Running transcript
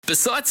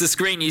Besides the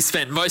screen you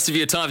spent most of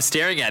your time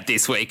staring at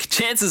this week,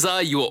 chances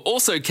are you are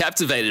also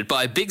captivated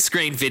by a big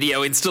screen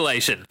video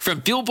installation.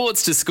 From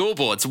billboards to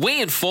scoreboards,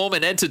 we inform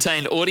and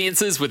entertain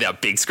audiences with our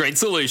big screen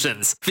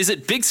solutions.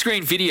 Visit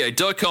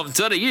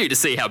bigscreenvideo.com.au to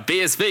see how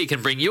BSV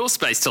can bring your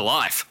space to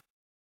life.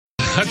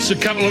 That's a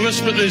couple of us,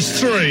 but there's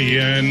three,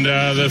 and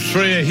the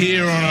three are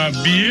here on a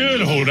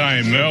beautiful day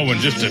in Melbourne,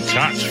 just a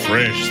touch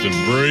fresh. The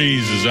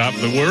breeze is up,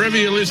 but wherever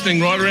you're listening,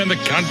 right around the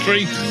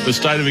country, the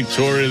state of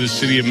Victoria, the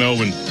city of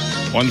Melbourne,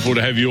 wonderful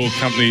to have your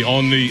company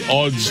on the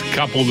Odds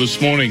Couple this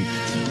morning.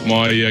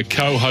 My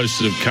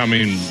co-hosts have come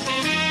in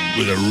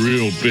with a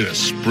real bit of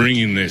spring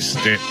in their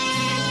step.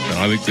 And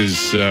I think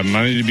there's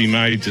money to be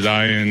made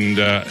today, and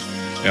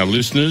our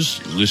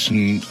listeners,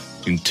 listen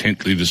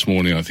intently this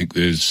morning. I think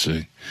there's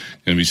going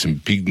to be some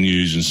big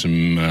news and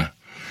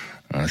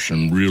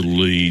some real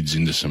leads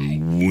into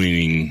some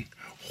winning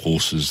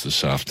horses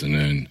this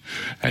afternoon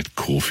at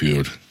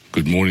Caulfield.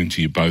 Good morning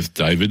to you both,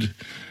 David,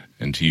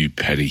 and to you,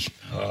 Paddy.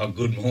 Oh,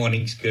 good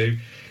morning, Scoop.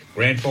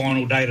 Grand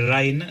final day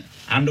today, isn't it?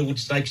 Underwood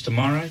Stakes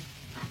tomorrow.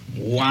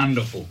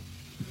 Wonderful.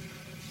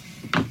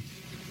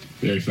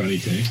 Very funny,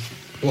 Tim.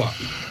 What?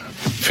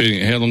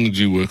 How long did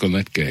you work on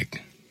that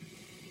gag?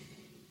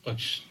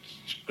 It's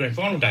grand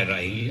final day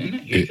today, isn't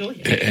it?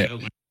 Usually.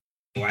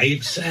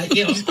 It's,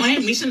 I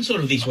am missing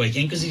sort of this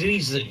weekend because it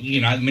is,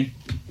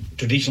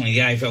 traditionally the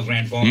AFL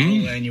Grand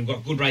Final, and you've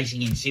got good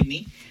racing in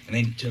Sydney, and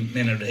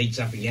then it heats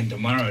up again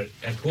tomorrow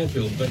at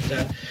Caulfield. But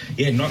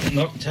not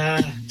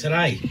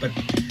today. But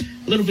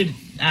a little bit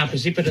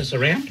precipitous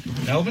around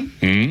Melbourne.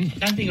 I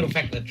don't think it'll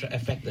affect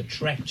the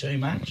track too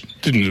much.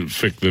 Didn't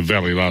affect the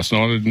Valley last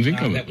night. I didn't think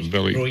of it. That was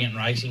Valley brilliant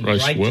racing.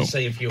 Raced Great well. to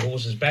see a few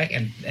horses back,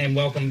 and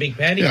welcome Big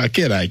Paddy. Yeah,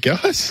 g'day,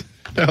 guys.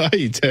 How are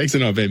you? Tags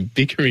and I have been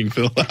bickering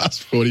for the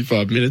last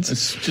 45 minutes.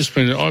 It's just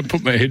been, I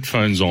put my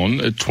headphones on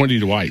at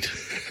 20 to 8,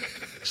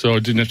 so I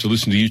didn't have to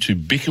listen to you two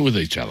bicker with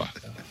each other.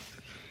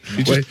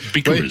 You're just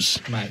bickerers.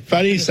 Mate,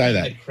 funny you say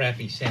that. The crap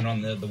he sent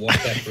on the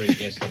WhatsApp group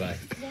yesterday.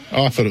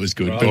 Oh, I thought it was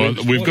good. Right.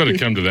 But We've got to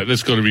come to that.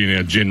 That's got to be in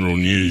our general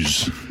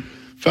news.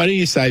 funny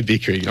you say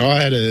bickering.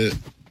 I had a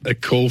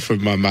call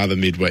from my mother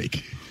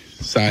midweek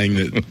saying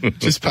that,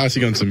 just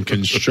passing on some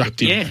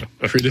constructive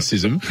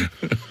criticism.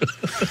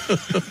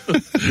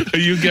 Are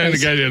you going to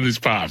go down this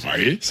path, are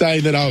you?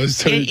 Saying that I was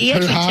too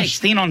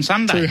harsh. Texted in on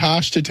Sunday. Too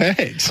harsh to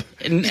Tags.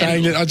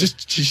 Saying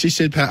that she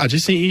said, Pat, I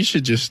just think you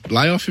should just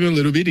lay off him a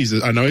little bit.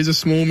 I know he's a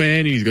small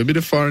man, he's got a bit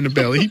of fire in the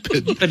belly,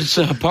 but it's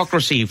a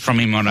hypocrisy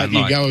from him. I don't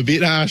like. You go a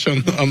bit harsh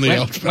on the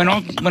old.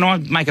 When I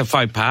make a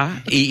faux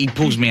pas, he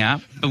pulls me up.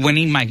 But when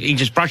he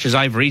just brushes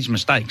over his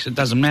mistakes. It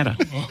doesn't matter.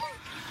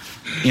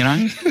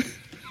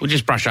 We'll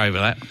just brush over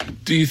that.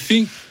 Do you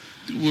think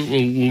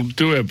we'll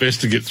do our best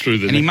to get through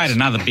the? And he made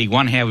another big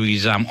one. How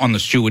he's on the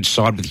steward's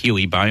side with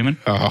Huey Bowman.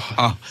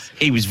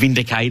 He was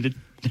vindicated.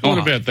 What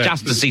about that?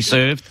 Justice he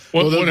served.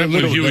 What happened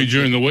with Huey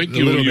during the week?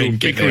 You were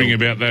bickering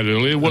about that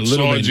earlier. What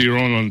sides are you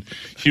on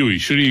Huey?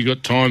 Should he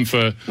got time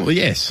for? Well,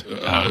 yes.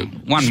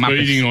 One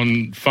speeding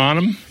on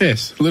Farnham?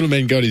 Yes. Little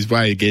man got his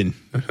way again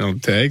on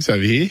Tags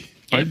over here.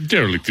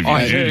 Derelict of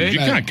you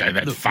can't go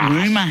that far.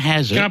 Rumour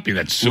has it. Can't be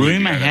that silly.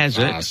 Rumour has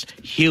it.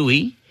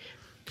 Huey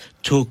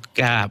took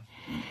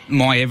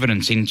my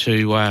evidence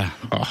into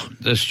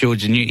the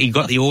stewards, and he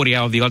got the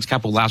audio of the Odds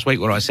Couple last week,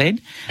 what I said,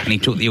 and he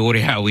took the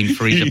audio in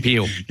for his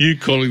appeal. You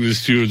calling the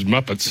stewards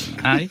Muppets?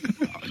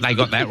 They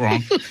got that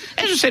wrong.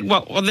 As I said,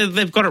 well,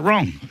 they've got it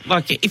wrong.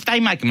 Like, if they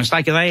make a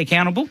mistake, are they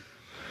accountable?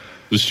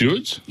 The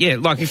stewards? Yeah,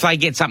 like if they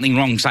get something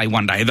wrong, say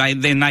one day,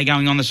 then they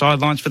going on the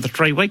sidelines for the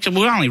 3 weeks. And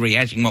we're only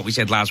rehashing what we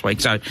said last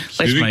week, so let's move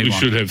on. Do you think we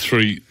should have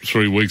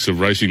three weeks of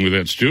racing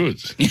without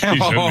stewards?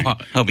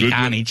 It'll be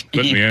carnage.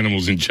 Let the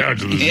animals in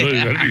charge of the zoo.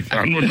 That'd be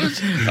fun,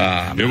 wouldn't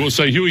it? We'll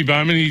say Huey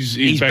Bowman,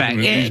 he's back.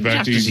 He's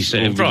back. Justice he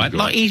served, right.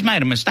 Like, he's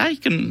made a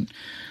mistake, and,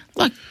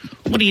 like,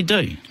 what do you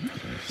do?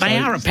 They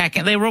are a pack.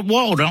 They're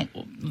wild.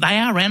 They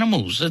are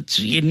animals.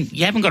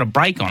 You haven't got a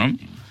break on them.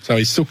 So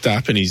he's sooked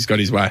up and he's got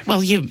his way.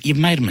 Well, you've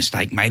made a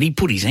mistake, mate. He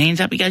put his hands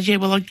up. He goes, I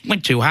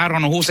went too hard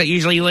on a horse that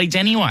usually leads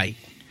anyway.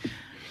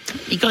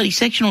 He got his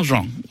sectionals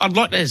wrong. I'd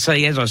like to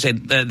see, as I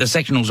said, the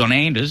sectionals on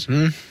Anders,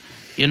 I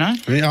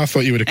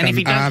thought you would have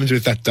come armed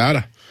with that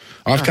data.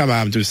 I've come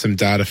armed with some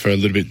data for a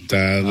little bit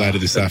later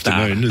this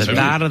afternoon. The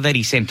data that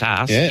he sent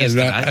us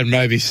yesterday. And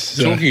maybe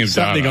something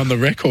data on the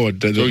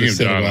record that was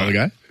said a while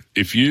ago.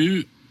 If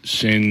you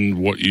send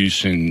what you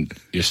sent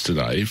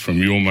yesterday from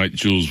your mate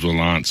Jules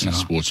Valance at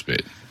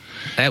Sportsbet,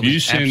 you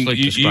send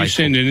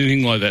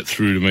anything like that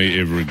through to me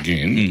ever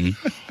again,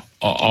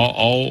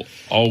 I'll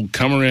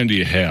come around to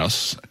your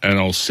house and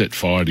I'll set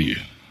fire to you.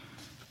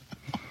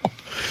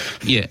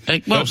 Yeah,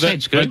 well,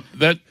 that's good.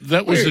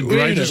 That was the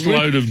greatest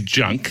load of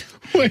junk.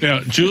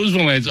 Now, Jules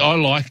Valance, I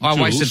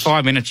wasted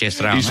 5 minutes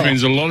yesterday. He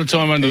spends a lot of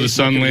time under the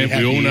sun lamp.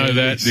 We all know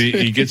that.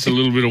 He gets a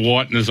little bit of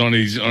whiteness on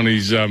his on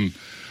his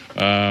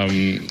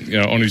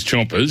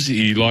chompers.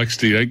 He likes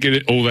to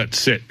get all that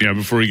set,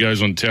 before he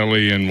goes on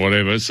telly and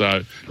whatever. So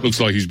it looks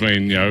like he's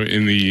been,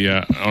 in the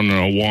on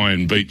an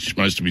Hawaiian beach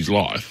most of his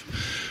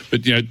life.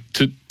 But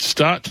to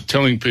start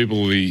telling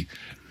people the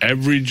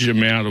average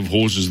amount of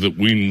horses that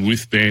win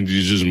with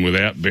bandages and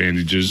without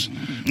bandages,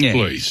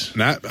 please.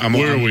 No,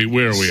 Where are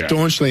we at?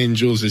 Staunchly in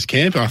Jules's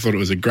camp. I thought it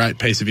was a great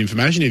piece of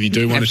information. If you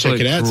do want to check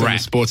it out, it's on the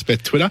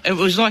Sportsbet Twitter. It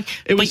was like,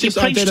 you preach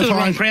to the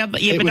wrong crowd.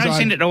 But don't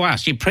send it to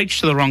us. You preach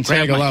to the wrong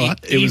crowd.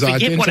 You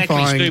forget what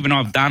actually Stu and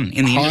I've done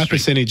in the industry. High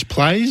percentage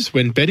plays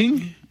when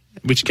betting,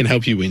 which can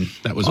help you win.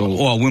 That was all.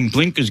 Well, when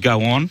blinkers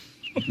go on,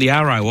 the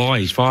ROI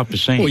is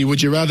 5%. Well,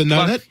 would you rather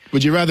know that?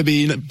 Would you rather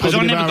be positive because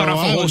I never got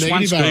off a horse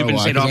once, Steve, and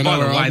said, by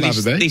the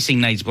way, this thing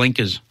needs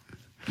blinkers.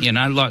 You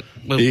know,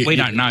 we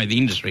don't know the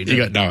industry. You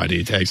got no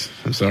idea, Tags.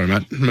 I'm sorry,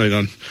 mate. Move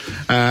on.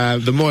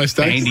 The Moya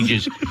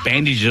Stakes.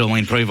 Bandages will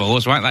improve a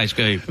horse, won't they,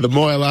 Scoob? The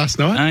Moya last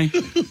night.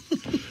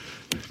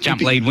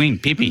 Jump lead win,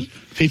 Pippi.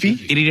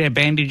 Did he have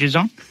bandages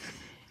on?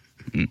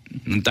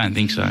 Don't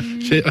think so.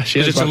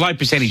 It's a low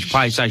percentage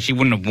play, so she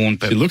wouldn't have worn.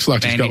 She looks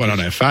like she's got one on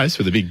her face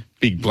with a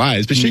big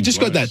blaze, but she just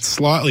got that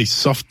slightly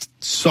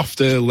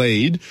softer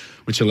lead,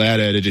 which allowed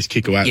her to just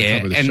kick away at the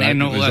top of the straight.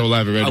 And it was all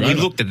over Red Rover. We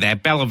looked at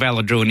that. Bella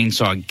Valla drew an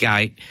inside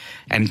gate,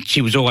 and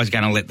she was always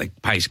going to let the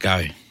pace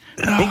go.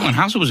 Brooklyn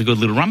Hustle was a good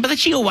little run, but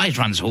she always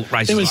runs races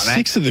like that. There were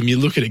 6 of them. You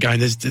look at it going,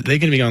 they're going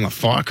to be going like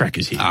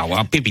firecrackers here. Oh,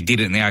 well, Pippi did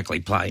it in the Oakley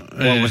Plate.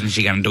 Why wasn't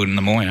she going to do it in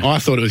the Moya? I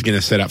thought it was going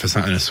to set up for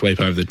something to sweep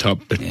over the top,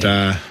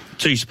 but...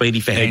 too speedy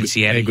for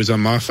Hansiati. Egg was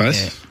on my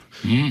face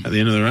at the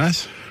end of the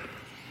race.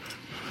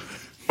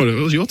 What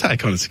was your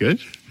take on it, Scoot?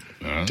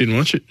 Didn't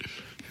watch it.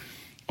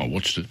 I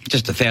watched it.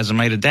 Just a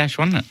 1,000-metre dash,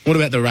 wasn't it? What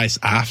about the race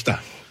after?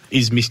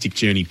 Is Mystic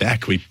Journey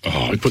back? We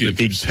put the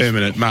big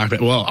permanent mark.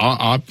 Well,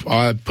 I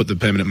put the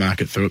permanent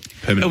market through it.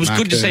 It was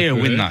good to see her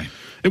win, though.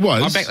 It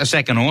was. I backed the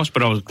second horse,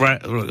 but I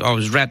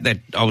was wrapped that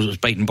I was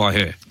beaten by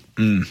her.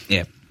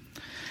 Yeah.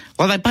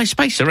 Well, they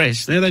spaced the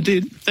rest. Yeah, they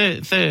did.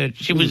 Third.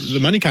 She was. The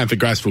money came for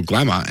Graceful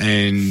Glamour,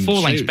 and 4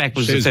 lengths back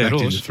was the third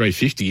horse.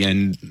 350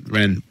 and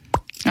ran.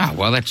 Oh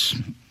well, that's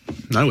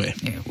nowhere.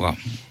 Yeah, well,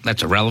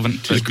 that's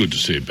irrelevant. It's good to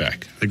see her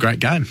back. A great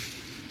game.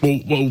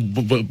 Well,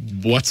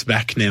 what's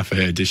back now for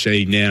her? Does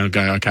she now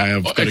go, okay,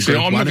 I've got a group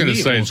I'm not going to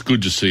say or? It's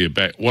good to see her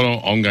back. What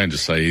I'm going to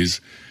say is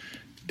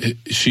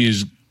she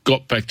has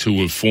got back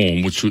to her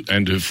form,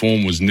 and her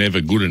form was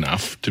never good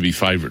enough to be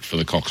favourite for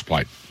the Cox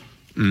Plate.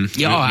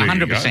 Yeah,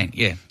 100%,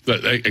 yeah.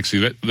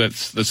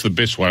 That's the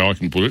best way I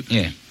can put it.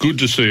 Yeah. Good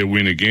to see her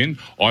win again.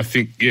 I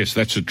think, yes,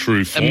 that's a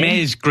true form. A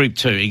mare's Group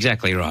 2,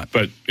 exactly right.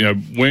 But, you know,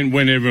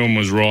 when everyone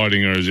was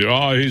riding her as,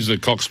 here's the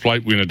Cox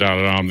Plate winner,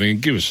 I'm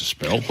thinking, give us a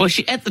spell. Well,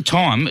 at the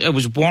time, it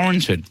was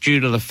warranted due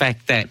to the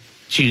fact that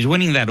she was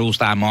winning that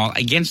All-Star Mile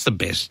against the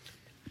best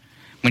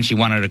when she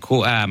won it at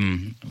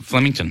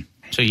Flemington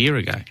 2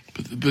 years ago.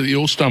 But the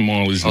All-Star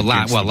Mile isn't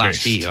against the best.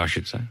 Last year, I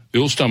should say. The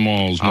All-Star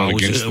Mile is not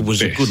against the best. It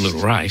was a good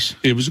little race.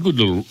 It was a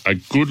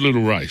good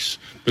little race,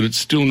 but it's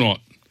still not.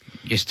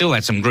 You still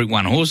had some Group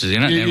 1 horses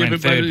in it. Yeah,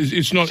 but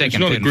it's not a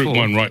Group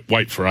 1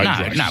 weight for age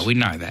race. No, we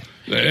know that.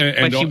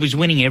 But she was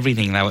winning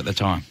everything, though, at the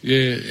time.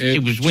 Yeah. She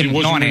was winning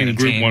 9 out of 10.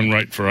 Group 1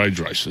 rate for age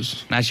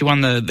races. No, she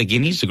won the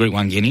Guineas, the Group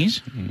 1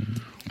 Guineas.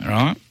 All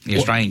right, the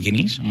Australian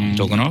Guineas, I'm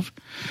talking of.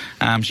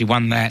 She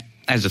won that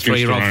as a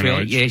 3-year-old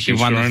filly. Yeah, she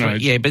won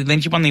but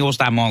then she won the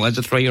All-Star Mile as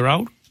a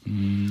 3-year-old.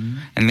 And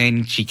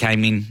then she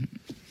came in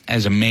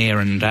as a mare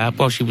and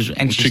she was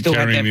she still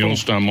had that the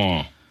All-Star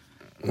Mile.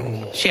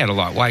 She had a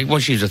light weight. Well,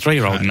 she was a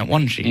 3-year-old in it,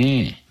 wasn't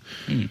she?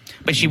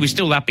 But she was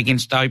still up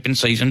against open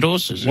seasoned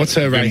horses. What's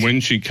her race? And when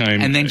she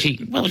came, and then she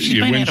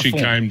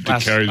came to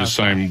carry the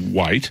same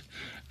weight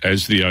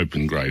as the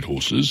open grade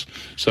horses,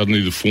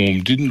 suddenly the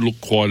form didn't look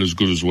quite as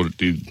good as what it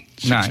did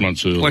 6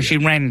 months earlier. Well, she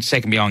ran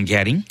second behind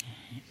Gadding,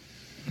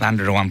 the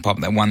 100-to-1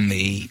 pop that won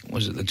the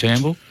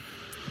Turnbull?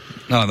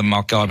 No, the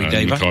Maccabi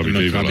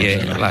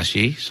Diva. Last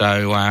year.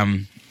 So,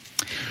 I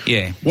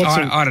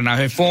don't know.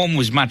 Her form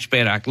was much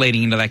better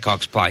leading into that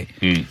Cox Plate.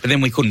 But then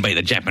we couldn't beat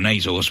the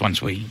Japanese horse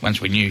once we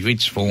knew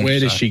its form.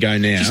 Where does she go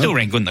now? She still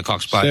ran good in the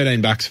Cox Plate.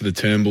 $13 for the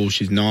Turnbull.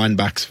 She's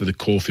 $9 for the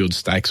Caulfield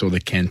Stakes or the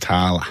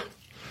Cantala.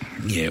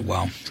 Yeah,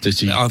 well,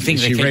 I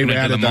think they're keeping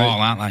her to the mile,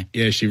 aren't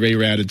they? Yeah, she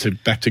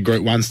rerouted back to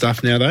Group 1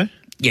 stuff now, though?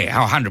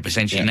 Yeah,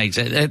 100% she needs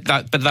it.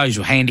 But those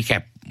were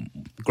handicap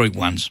Group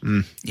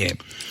 1s. Yeah,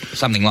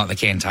 something like the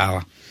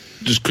Cantala.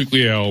 Just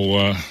quickly,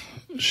 our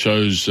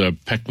show's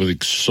packed with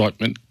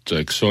excitement,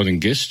 exciting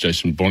guests.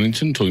 Jason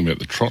Bonington talking about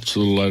the trots a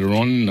little later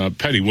on.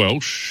 Paddy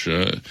Welsh,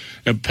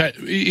 Pat,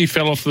 he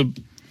fell off the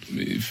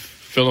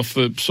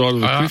side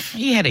of the cliff.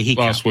 He had a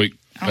hiccup last week.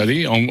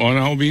 Paddy, I know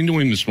I'll be into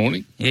him this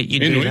morning. Yeah,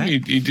 you do that. He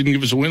didn't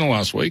give us a winner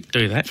last week.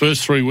 Do that.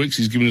 First 3 weeks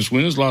he's given us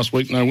winners. Last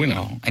week, no winner.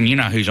 Oh, and you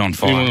know who's on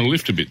fire? You want to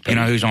lift a bit, Paddy.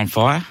 You know who's on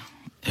fire?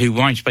 Who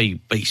won't be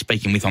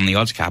speaking with on the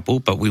odds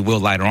couple, but we will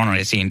later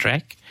on SEN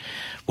track.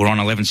 We're on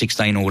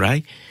 11:16 all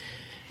day.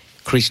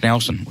 Chris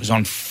Nelson was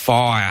on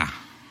fire.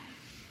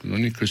 Good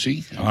on you,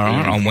 Chrissy. All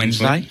right, on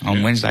Wednesday.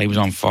 On Wednesday he was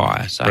on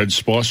fire. So. Brad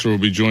Spicer will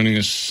be joining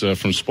us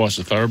from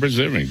Spicer Thoroughbreds.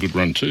 They're having a good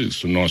run too.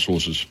 Some nice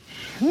horses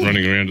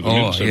running around at the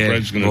minute. So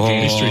Brad's going to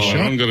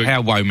join us.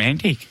 How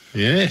romantic.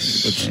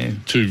 Yes. That's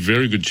 2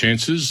 very good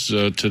chances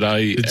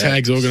today. The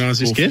Tags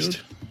organised this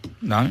guest?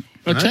 No.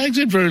 But tags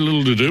had very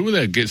little to do with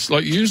our guests.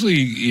 Like,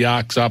 usually he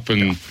arcs up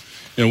and,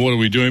 what are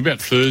we doing?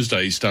 About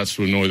Thursday, he starts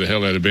to annoy the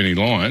hell out of Benny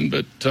Lyon.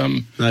 But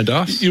no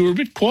dice. You were a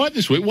bit quiet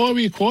this week. Why were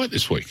you quiet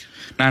this week?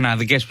 No,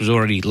 the guest was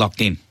already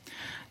locked in.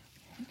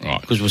 Right.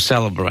 Because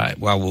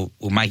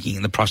we're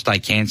making the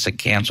Prostate Cancer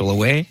Council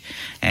aware,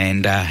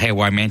 and how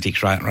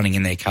Womantic's running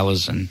in their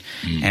colours, and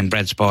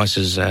Brad Spice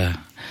is an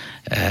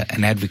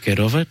advocate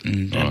of it,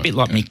 and a bit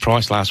like Mick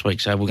Price last week.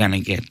 So we're going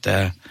to get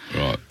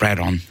Brad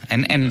on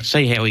and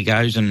see how he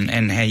goes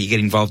and how you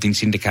get involved in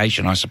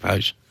syndication, I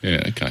suppose.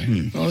 Yeah,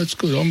 okay. Oh, that's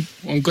good.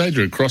 I'm glad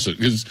you're across it,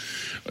 because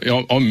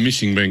I'm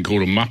missing being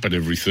called a muppet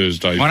every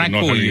Thursday for not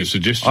having a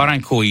suggestion. I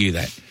don't call you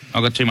that.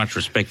 I've got too much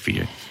respect for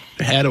you.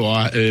 How do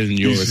I earn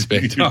your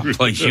respect? Oh,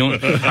 please, you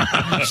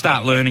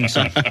start learning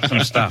some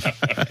stuff.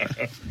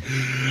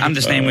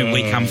 Understand where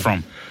we come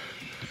from.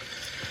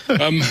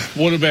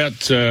 What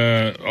about,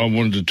 I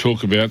wanted to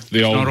talk about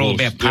the old... Not all horse.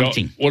 about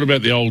punting. What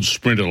about the old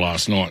sprinter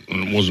last night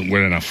when it wasn't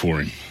wet enough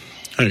for him?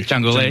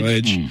 Jungle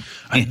Edge.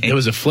 There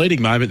was a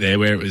fleeting moment there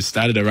where it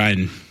started to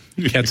rain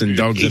cats and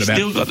dogs at about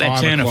still got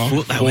that turn of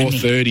foot, though,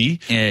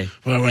 4:30. Yeah.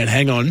 Well, I went,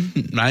 hang on,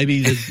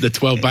 maybe the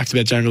 $12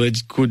 about Jungle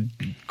Edge could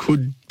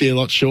be a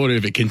lot shorter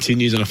if it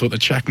continues, and I thought the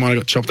track might have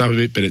got chopped up a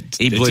bit, but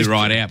he blew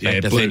right out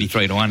back to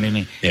 33-1, didn't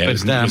he? Yeah, but,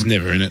 it was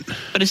never in it.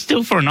 But it's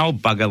still, for an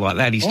old bugger like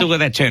that, he's still got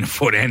that turn of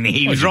foot, and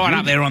he was right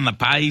up there on the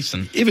pace.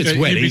 And if it's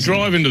wet, you'd be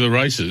driving to the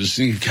races,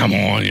 come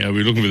on,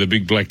 we're looking for the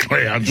big black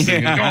clouds.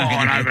 Come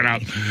on, open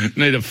up.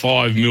 Need a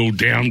 5 mil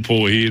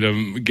downpour here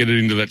to get it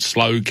into that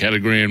slow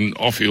category, and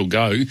off he'll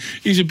go.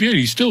 He's a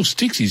beauty. He still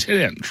sticks his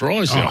head out and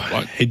tries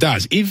it. He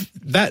does. If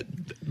that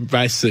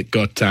race that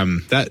got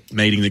that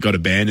meeting that got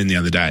abandoned the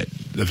other day at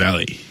the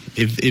Valley,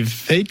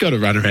 if he'd got a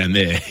run around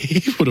there,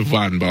 he would have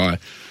won by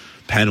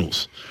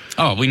panels.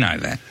 Oh, we know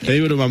that. He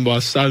would have won by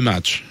so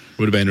much.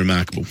 Would have been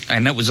remarkable.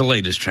 And that was a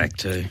leader's track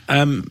too.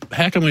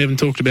 How come we haven't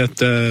talked about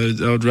the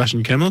old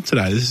Russian Camelot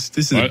today? This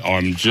is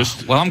I'm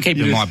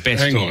keeping my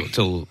best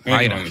till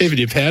later. Keeping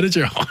your powder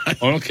dry.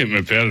 I'm not keeping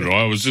my powder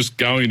dry. I was just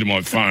going to my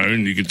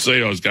phone. You could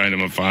see I was going to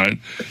my phone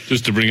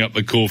just to bring up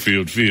the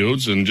Caulfield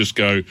Fields and just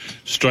go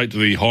straight to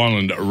the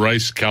Highland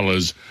Race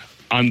Colours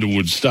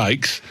Underwood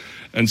Stakes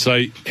and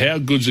say, how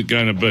good's it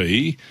going to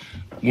be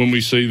when we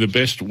see the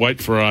best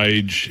weight for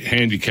age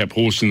handicap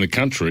horse in the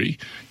country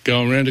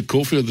go around at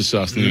Caulfield this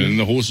afternoon, and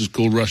the horse is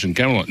called Russian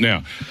Camelot.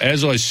 Now,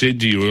 as I said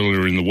to you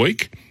earlier in the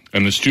week,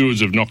 and the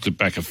stewards have knocked it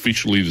back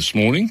officially this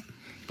morning,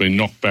 been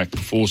knocked back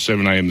before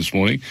 7 a.m. this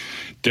morning,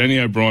 Danny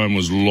O'Brien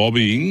was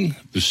lobbying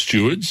the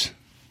stewards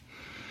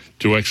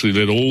to actually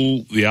let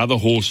all the other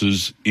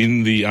horses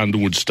in the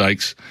Underwood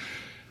Stakes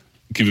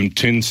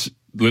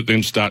let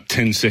them start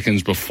 10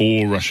 seconds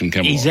before Russian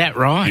Camelot. Is that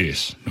right?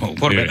 Yes. Well,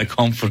 what about the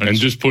conference? And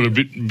just put a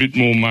bit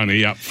more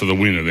money up for the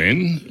winner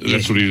then.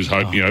 That's what he was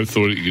hoping,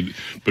 thought he could.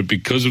 But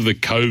because of the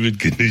COVID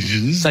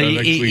conditions... So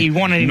he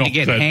wanted him to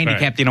get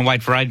handicapped in a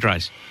weight for age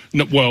race?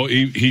 No, well,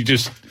 he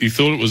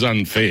thought it was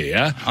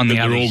unfair that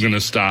they're all going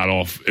to start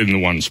off in the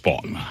one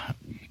spot.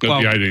 At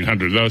the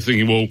 1800. They were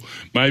thinking, well,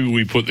 maybe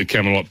we put the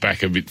Camelot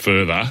back a bit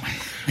further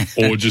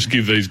or just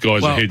give these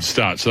guys a head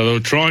start. So they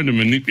were trying to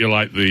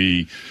manipulate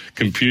the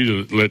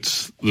computer that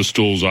lets the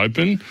stalls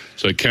open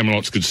so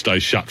Camelots could stay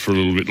shut for a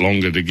little bit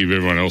longer to give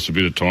everyone else a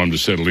bit of time to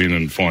settle in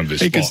and find their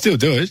spot. He could still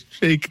do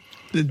it.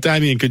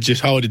 Damien could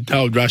just hold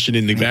Russian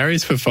in the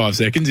barriers for 5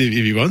 seconds if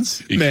he wants.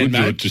 He could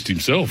do it just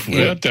himself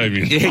without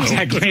Damien. Yeah,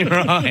 exactly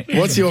right.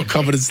 What's your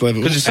confidence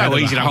level? Because it's so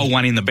easy to hold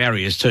one in the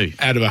barriers too.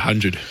 Out of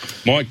 100.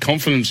 My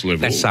confidence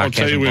level, I'll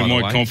tell you where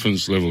my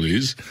confidence level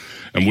is,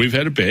 and we've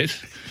had a bet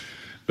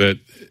that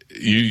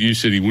you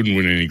said he wouldn't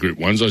win any Group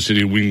 1s. I said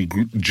he'd win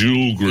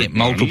dual Group 1s.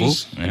 Multiple.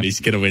 And he's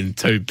going to win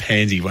 2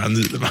 pansy ones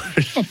at the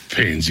moment. Not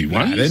pansy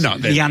ones. No, they're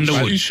not. The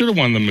Underwood. You should have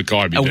won the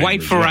Mackay. A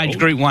weight for age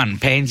Group 1,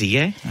 pansy,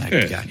 yeah?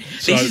 Okay. Yeah.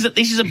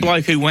 This is a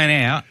bloke who went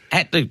out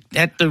at the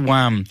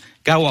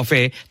go off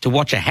air to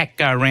watch a hack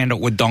go around at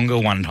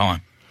Wodonga one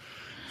time.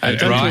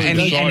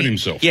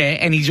 Himself. Yeah,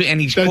 and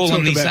he's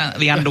calling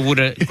the Underwood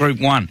a Group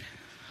 1.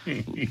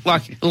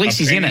 Like, at least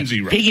he's in it.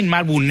 Pig in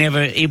Mud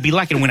he'll be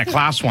lucky to win a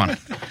Class 1.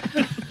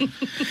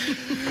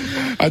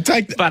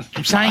 But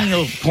saying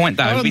your point,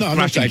 though, with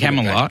Russian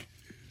Camelot,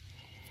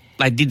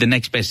 they did the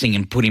next best thing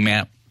and put him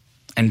out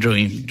and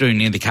drew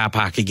near the car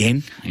park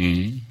again.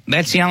 Mm-hmm.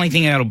 That's the only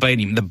thing that'll beat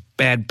him, the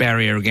bad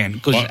barrier again.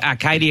 Because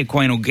Arcadia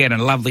Queen will get a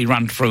lovely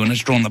run through and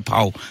it's drawn the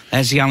pole.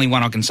 That's the only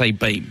one I can see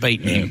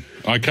beating him.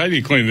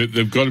 Arcadia Queen,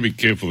 they've got to be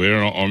careful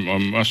there. And I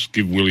must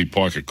give Willie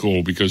Pike a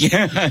call because you're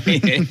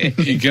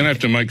going to have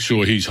to make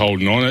sure he's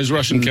holding on. As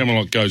Russian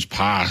Camelot goes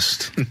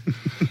past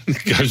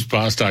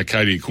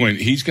Arcadia Queen,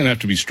 he's going to have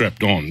to be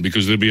strapped on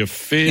because there'll be a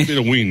fair bit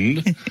of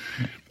wind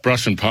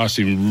brushing past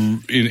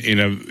him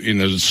in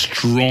a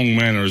strong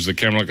manner as the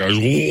Camelot goes,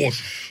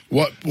 whoosh.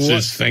 What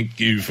says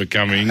thank you for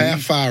coming. How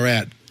far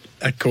out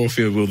at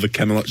Caulfield will the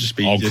Camelot just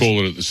be? I'll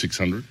call it at the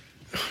 600.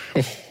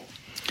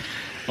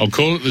 I'll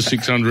call it the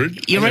 600.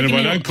 And then if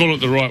I don't call it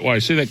the right way,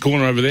 see that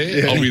corner over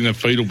there? Yeah. I'll be in the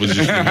fetal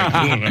position.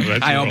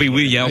 I'll be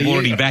with you. I'm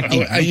already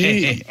backing.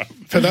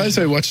 For those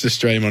who watch the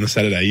stream on a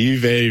Saturday, you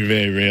very,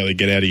 very rarely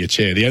get out of your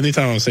chair. The only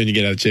time I've seen you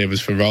get out of the chair was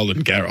for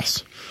Roland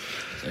Garros.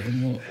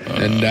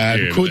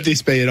 Could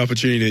this be an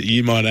opportunity that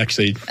you might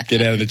actually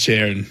get out of the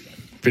chair and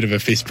bit of a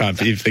fist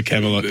pump if the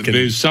Camelot can...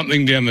 There's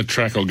something down the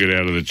track I'll get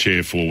out of the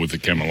chair for with the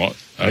Camelot.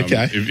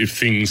 Okay. If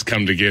things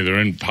come together,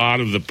 and part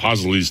of the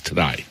puzzle is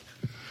today.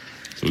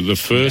 So the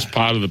first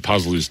part of the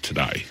puzzle is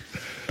today.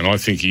 And I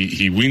think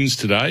he wins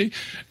today,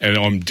 and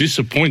I'm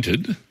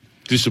disappointed,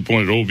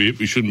 albeit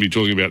we shouldn't be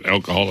talking about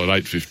alcohol at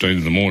 8:15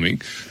 in the morning,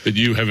 that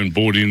you haven't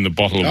bought in the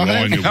bottle of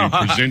wine you'll be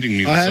presenting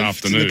me this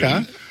afternoon. It's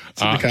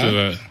in the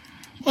car.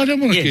 I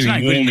don't want to get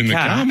warm in the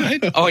car,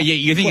 mate. Oh, yeah,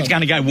 you think it's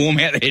going to go warm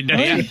out there, do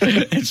you?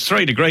 It's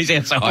 3 degrees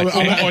outside.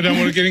 I don't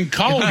want to get in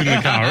cold in the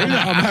car either.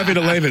 I'm happy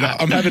to leave it.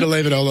 I'm happy to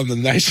leave it all on the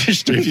Nation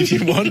Street if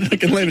you want. I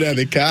can leave it out of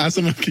the car.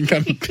 Someone can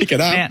come and pick it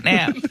up.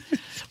 Now,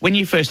 when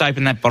you first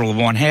open that bottle of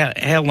wine,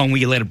 how long will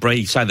you let it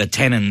breathe so the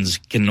tannins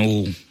can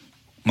all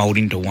mould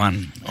into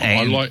one?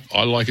 I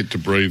like it to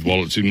breathe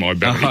while it's in my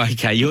belly. Oh,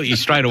 okay, you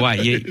straight away.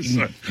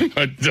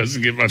 It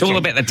doesn't get much. It's all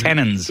about the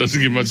tannins. Doesn't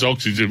get much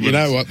oxygen. You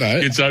know what though?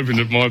 It's opened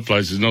at my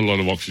place. There's not a lot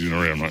of oxygen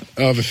around, mate.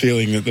 I have a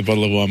feeling that the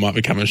bottle of wine might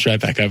be coming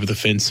straight back over the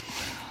fence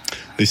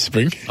this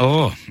spring.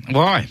 Oh,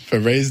 why? For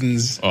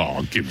reasons.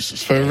 Oh, give us a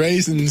For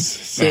reasons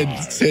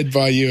said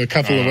by you a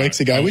couple of weeks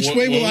ago, which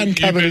we will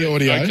uncover the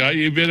audio. Okay,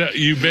 you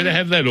better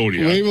have that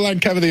audio. We will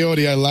uncover the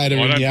audio later.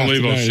 I don't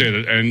believe I've said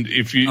it. And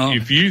if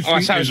you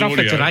think so it's not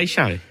audio, for today's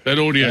show. that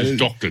audio is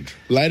doctored.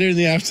 Later in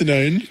the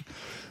afternoon,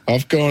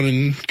 I've gone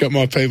and got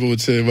my people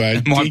to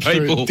dig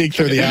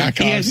through the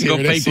archives. He hasn't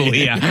got people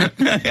here.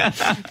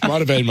 Might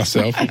have been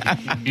myself.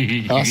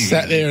 I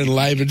sat there and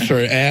laboured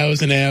through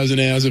hours and hours and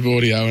hours of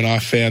audio, and I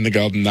found the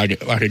golden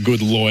nugget like a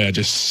good lawyer,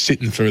 just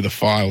sitting through the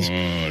files.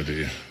 Oh,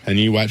 dear. And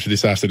you wait for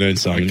this afternoon,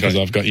 Simon, because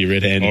I've got your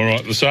red hand. All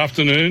right, this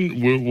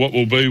afternoon, what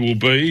will be will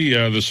be.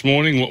 This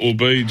morning, what will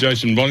be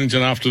Jason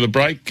Bonington after the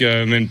break,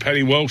 and then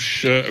Paddy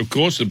Welsh, of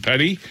course. And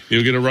Paddy,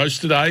 he'll get a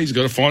roast today. He's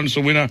got to find us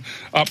a winner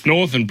up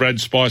north, and Brad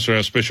Spicer,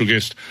 our special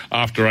guest,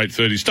 after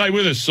 8:30. Stay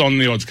with us on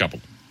The Odds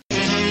Couple.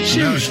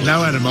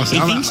 No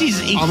animosity. He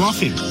thinks I'm off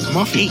him.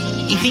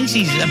 He thinks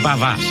he's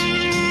above us.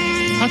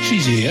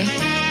 Hutchie's here.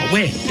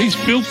 Where? He's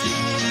filthy.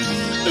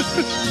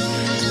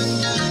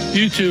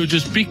 You two have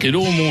just bickered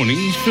all morning.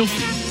 He's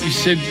filthy. He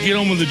said, get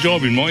on with the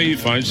job in my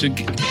earphones. Said,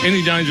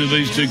 any danger of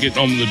these two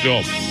getting on with the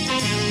job?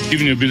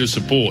 Giving you a bit of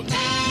support.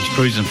 He's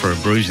cruising for a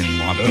bruising in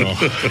my boat.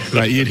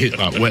 Mate, you'd hit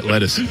like wet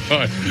lettuce.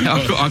 I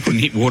couldn't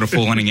hit water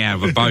falling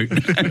out of a boat.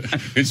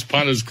 It's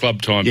Punters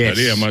Club time, yes.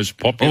 Paddy. Our most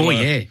popular. Oh,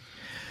 yeah.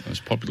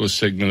 Most popular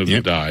segment of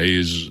the day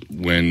is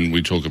when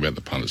we talk about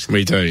the Punters Club.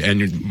 We do,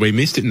 and we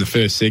missed it in the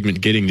first segment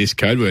getting this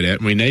code word out,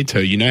 and we need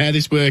to. You know how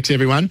this works,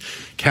 everyone.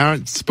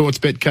 Current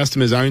Sportsbet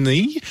customers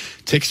only.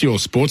 Text your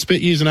Sportsbet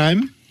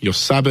username, your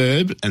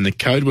suburb, and the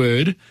code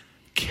word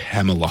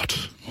Camelot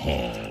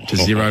to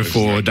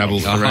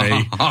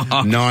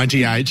 0433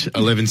 98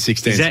 11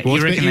 16.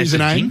 Sportsbet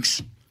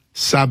username,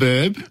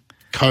 suburb,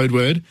 code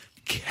word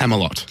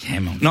Camelot.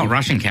 Not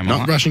Russian Camelot.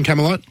 Not Russian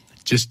Camelot.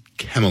 Just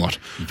Camelot.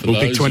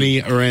 We'll pick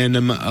 20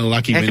 random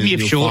lucky winners. How come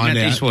you've shortened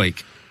it this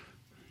week?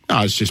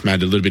 No, it's just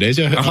made it a little bit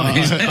easier.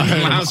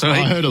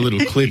 I heard a little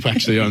clip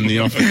actually on the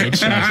off the edge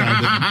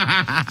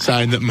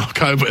saying that my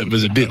code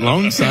was a bit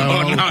long. So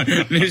no,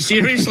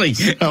 seriously.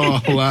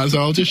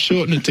 I'll just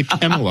shorten it to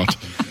Camelot.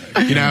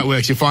 You know how it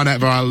works. You'll find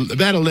out by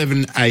about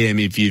 11 a.m.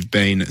 if you've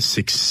been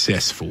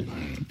successful.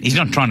 He's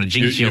not trying to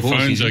jinx your horse.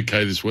 Your phone's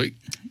okay this week?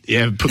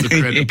 Yeah, put the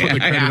credit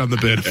on the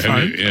bird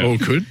phone. Yeah. All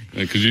good.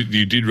 Because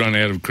you did run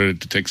out of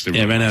credit to text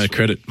everyone. Yeah, ran out of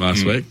credit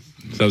last week.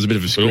 So there was a bit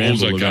of a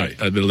scramble at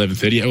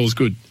 11:30. All's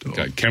good.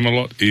 Okay,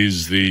 Camelot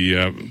is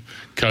the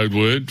code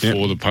word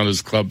for the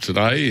Punters Club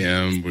today.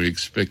 We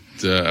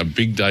expect a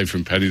big day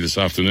from Paddy this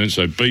afternoon,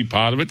 so be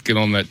part of it. Get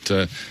on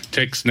that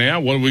text now.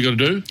 What have we got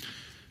to do?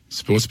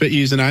 Sportsbet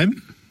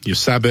username, your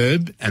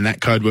suburb, and that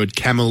code word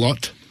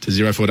Camelot to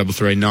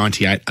 0433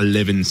 98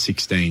 11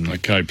 16.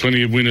 Okay,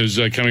 plenty of winners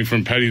coming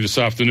from Paddy this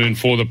afternoon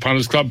for the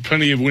Punters Club.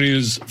 Plenty of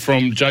winners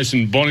from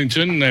Jason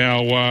Bonington.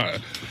 Now,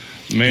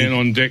 man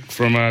on deck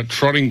from a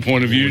trotting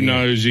point of view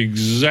knows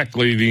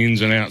exactly the ins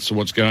and outs of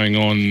what's going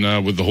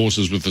on with the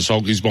horses with the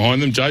sulkies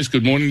behind them. Jace,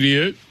 good morning to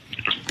you.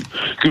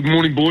 Good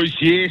morning, boys.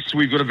 Yes,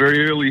 we've got a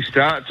very early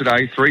start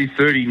today,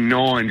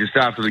 3:39, just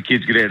after the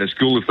kids get out of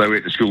school, if they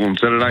went to school on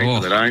Saturday.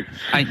 So they don't.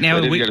 Hey, now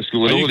they didn't go to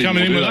school at all. Are you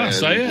coming in with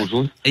us, are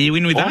you? Are you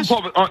in with us?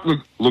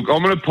 Look,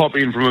 I'm going to pop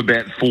in from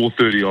about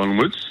 4:30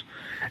 onwards.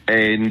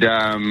 And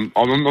I'm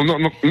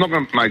not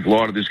going to make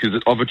light of this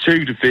because I've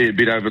achieved a fair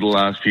bit over the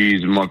last few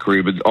years in my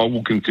career, but I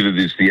will consider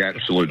this the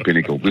absolute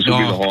pinnacle. This will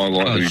be the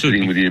highlight of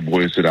sitting with you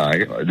boys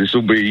today. I've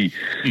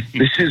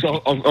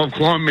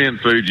climbed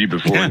Mount Fuji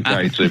before in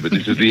K2, but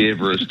this is the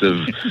Everest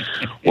of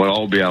what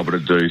I'll be able to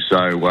do.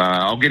 So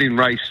I'll get in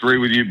race 3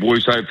 with you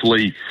boys,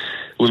 hopefully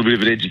little bit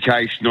of an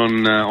education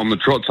on the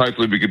trots.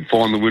 Hopefully we can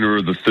find the winner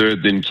of the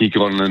third, then kick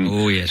on,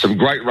 and some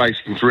great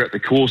racing throughout the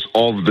course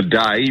of the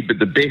day. But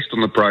the best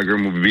on the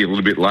program will be a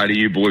little bit later.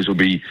 You boys will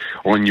be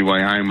on your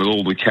way home with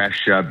all the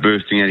cash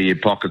bursting out of your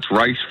pockets.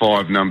 Race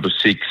 5, number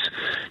 6,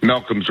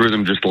 Malcolm's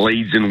Rhythm just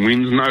leads and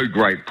wins. No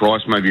great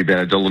price, maybe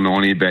about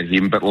 $1.90 about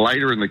him. But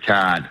later in the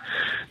card,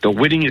 the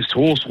winningest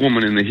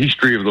horsewoman in the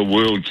history of the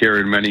world,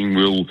 Karen Manning,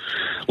 will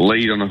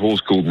lead on a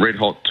horse called Red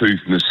Hot Tooth.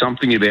 And there's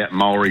something about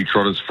Maori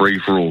Trotters Free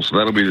for All. So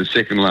that'll be the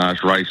second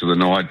last race of the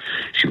night.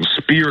 She'll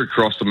spear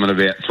across them at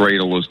about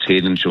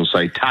 $3.10, and she'll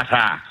say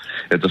ta-ta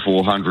at the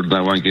 400.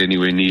 They won't get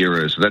anywhere near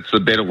her. So that's the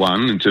better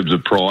one in terms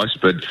of price.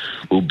 But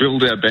we'll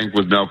build our bank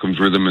with Malcolm's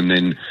Rhythm, and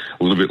then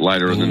a little bit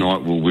later in the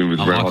night we'll win with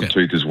Red Hot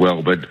Tooth as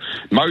well. But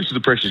most of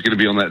the pressure is going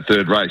to be on that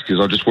third race, because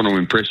I just want to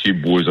impress you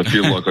boys. I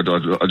feel like I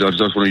just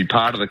want to be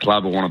part of the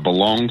club. I want to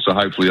belong. So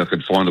hopefully I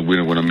can find a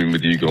winner when I'm in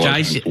with you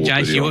guys.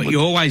 Jace, you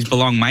always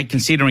belong, mate,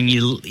 considering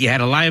you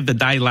had a lay of the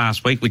day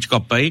last week, which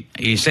got beat.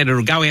 You said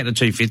it'll go out to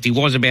 250.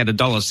 Was about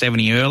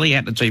 $1.70 early,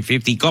 out to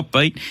 250, got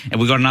beat, and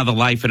we got another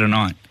lay for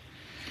tonight.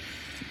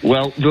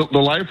 Well, the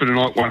lay for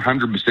tonight,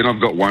 100%. I've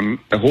got one.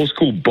 A horse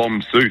called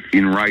Bomb Suit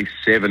in race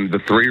 7, the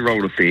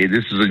 3-year-old affair.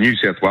 This is a New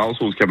South Wales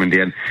horse coming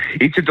down.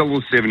 It's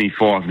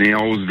 $1.75.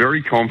 Now, I was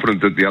very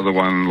confident that the other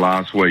one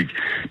last week,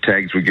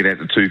 Tags, would get out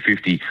to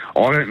 250.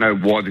 I don't know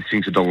why this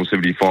thing's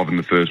 $1.75 in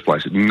the first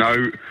place.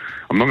 No,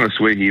 I'm not going to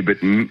swear here, but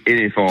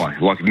NFI,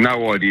 like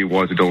no idea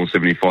why it's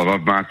 $1.75.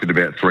 I've marked it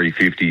about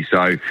 $3.50.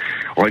 So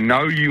I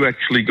know you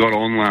actually got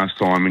on last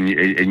time and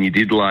you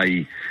did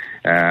lay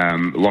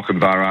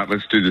Lochinvar.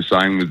 Let's do the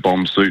same with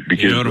Bomb Suit,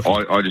 because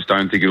I just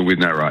don't think it'll win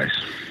that race.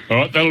 All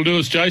right, that'll do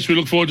us, Jace. We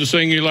look forward to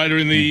seeing you later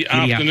in the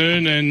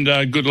afternoon,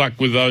 and good luck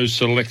with those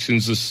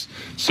selections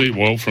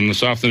from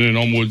this afternoon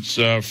onwards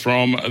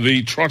from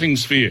the Trotting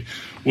Sphere.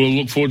 We'll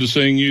look forward to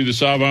seeing you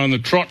this hour on the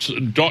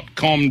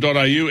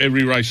trots.com.au.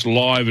 Every race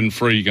live and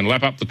free. You can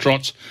lap up the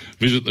trots.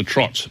 Visit the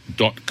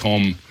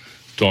trots.com.au.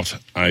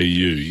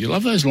 You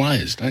love those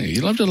layers, don't you?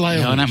 You love to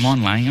lay on. I don't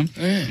mind laying them.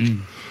 Yeah.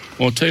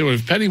 Well, I'll tell you what,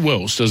 if Paddy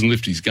Welsh doesn't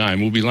lift his game,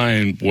 we'll be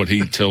laying what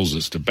he tells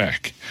us to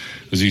back.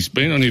 Because he's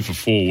been on here for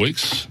 4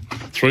 weeks.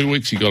 3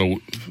 weeks he got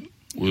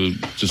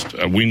just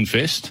a win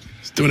fest.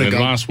 And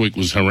last week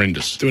was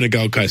horrendous. Doing a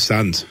Gold Coast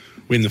Suns.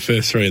 Win the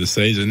first 3 of the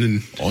season.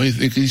 And you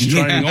think he's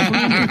training off?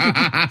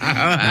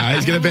 No,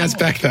 he's going to bounce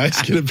back, though.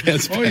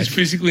 He's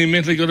physically and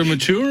mentally got to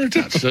mature a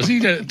touch, does he,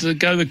 to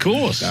go the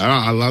course? No,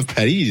 I love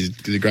Paddy. He's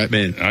a great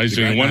man. He's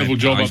doing a wonderful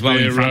job up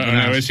there on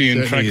our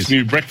SEN Track's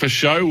new breakfast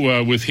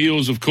show with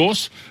Heels, of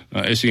course.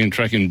 SEN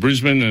Track in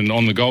Brisbane and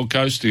on the Gold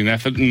Coast in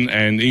Atherton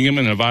and Ingham,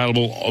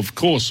 available, of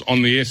course,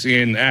 on the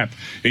SEN app.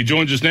 He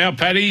joins us now.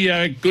 Paddy,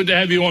 good to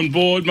have you on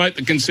board, mate.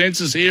 The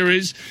consensus here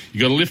is you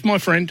got to lift, my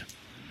friend.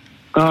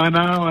 I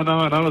know. It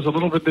was a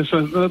little bit a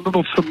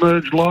little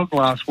submerged log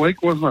last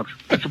week, wasn't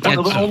it?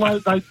 Although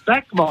they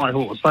backed my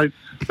horse.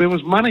 There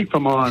was money for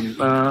mine,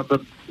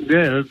 but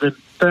they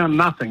found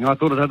nothing. I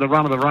thought it had the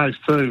run of the race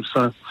too.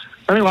 So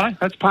anyway,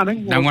 that's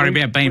punting. Don't worry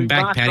about being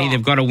back, Paddy.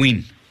 They've got to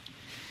win.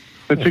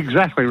 That's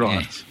exactly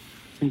right. Yes.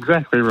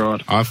 Exactly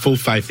right. I have full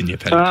faith in you,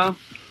 Paddy.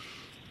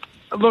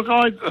 Look,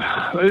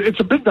 it's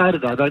a big day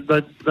today.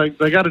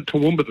 They go to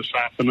Toowoomba this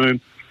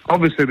afternoon.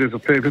 Obviously, there's a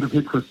fair bit of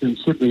interest in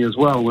Sydney as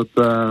well with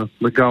the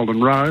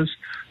Golden Rose.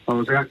 I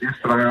was out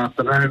yesterday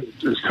afternoon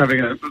just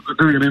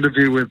doing an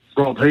interview with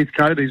Rob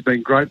Heathcote. He's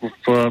been great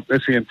for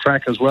SEN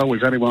Track as well.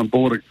 We've had him on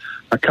board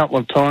a couple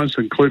of times,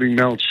 including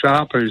Mel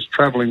Sharp, who's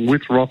travelling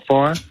with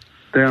Rothfire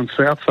down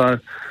south. So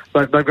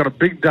they've got a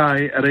big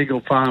day at Eagle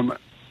Farm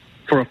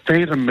for a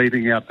phantom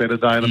meeting out there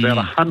today, and about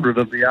 100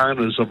 of the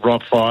owners of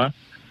Rothfire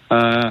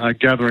are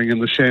gathering in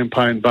the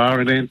Champagne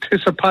Bar in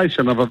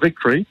anticipation of a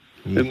victory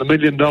in the $1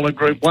 million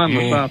Group 1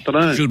 this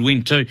afternoon. Should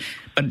win too.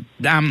 But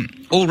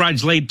all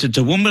roads lead to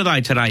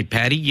Toowoomba today,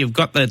 Paddy. You've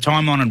got the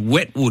time-honoured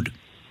Wetwood.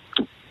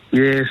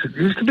 Yes, it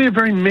used to be a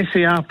very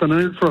messy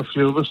afternoon for a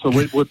few of us, the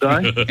Wetwood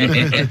Day.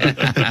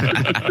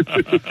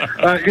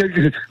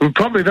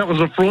 Probably that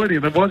was a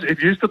Freudian. It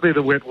used to be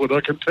the Wetwood,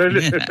 I can tell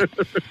you.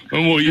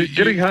 Well,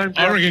 getting home.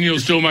 I reckon you'll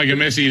still make a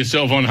mess of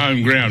yourself on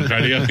home ground,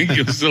 Paddy. I think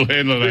you'll still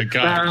handle that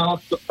car.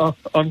 No,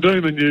 I'm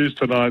doing the news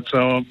tonight,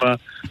 so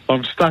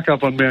I'm stuck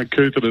up on Mount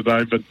Cootha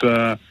today. But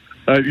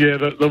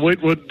the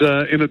Wetwood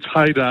in its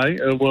heyday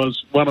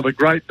was one of the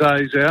great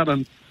days out,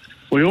 and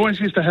we always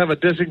used to have a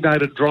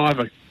designated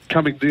driver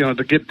coming,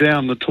 to get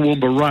down the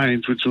Toowoomba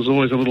range, which was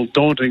always a little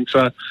daunting.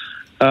 So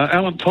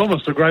Alan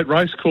Thomas, the great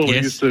race caller,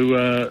 used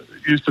to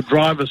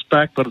drive us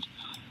back. But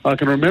I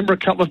can remember a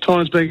couple of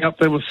times being up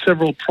there with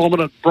several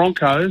prominent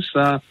Broncos.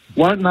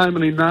 Won't name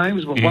any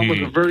names, but one was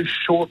a very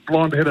short,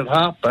 blonde-headed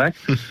halfback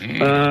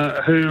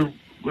who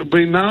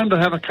been known to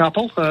have a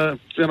couple,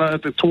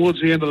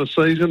 towards the end of the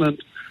season.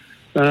 And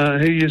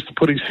He used to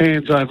put his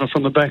hands over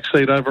from the back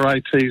seat over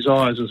AT's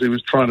eyes as he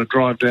was trying to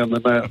drive down the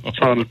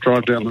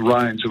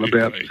range at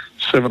about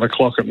 7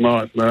 o'clock at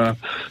night.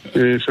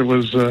 Yes, it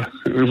was a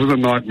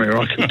nightmare,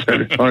 I can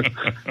tell you.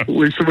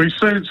 We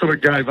soon sort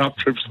of gave up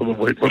trips to the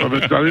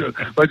Wheatley.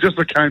 They just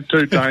became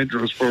too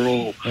dangerous for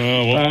all.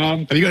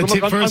 Have you got a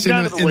tip for us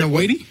in the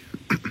Wheatie?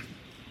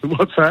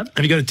 What's that?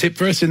 Have you got a tip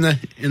for us in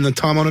the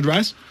time-honoured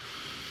race?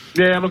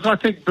 Yeah, look, I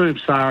think Boom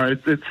Sara,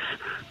 it's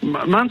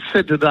Muntz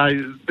said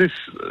today this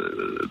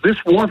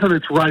wasn't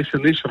its race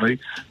initially,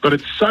 but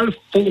it's so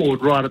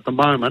forward right at the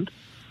moment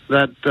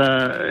that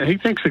he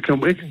thinks it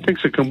can win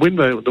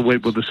the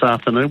Wheatwood this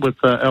afternoon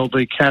with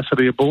LD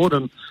Cassidy aboard,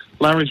 and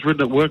Larry's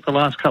ridden at work the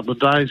last couple of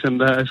days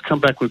and has come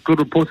back with good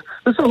reports.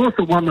 This is a horse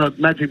that won the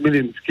Magic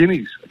Millions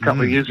Guineas a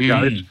couple of years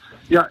ago.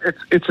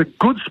 It's a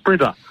good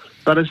sprinter,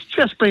 but it's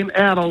just been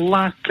out of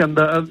luck and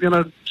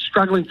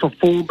struggling for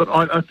form. But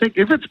I think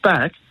if it's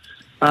back.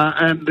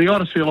 And the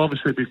Odyssey will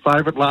obviously be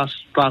favourite.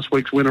 Last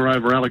week's winner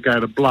over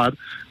Alligator Blood.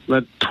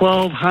 That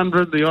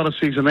 1200, the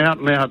Odyssey's an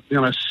out-and-out,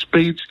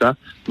 speedster.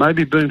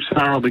 Maybe Boom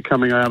Sara will be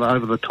coming out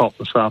over the top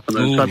this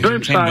afternoon. Ooh, so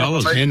Boom Sara,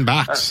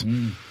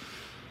 $10.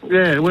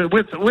 Yeah,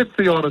 with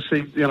the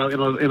Odyssey, in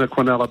a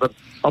Quinella, but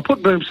I'll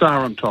put Boom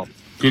Sara on top.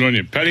 Good on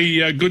you,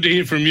 Paddy. Good to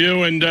hear from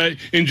you, and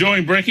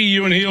enjoying brekkie.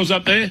 You and Heels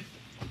up there.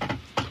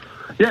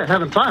 Yeah,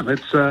 having fun.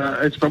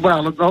 It's been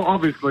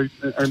obviously,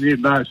 and you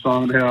know,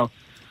 Simon, how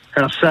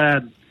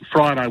sad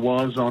Friday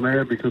was on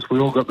air because we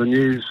all got the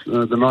news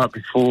the night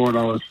before, and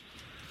I was,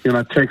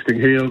 texting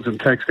Heels and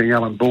texting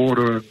Alan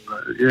Border, and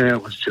it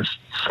was just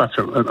such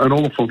an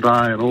awful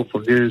day and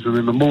awful news. And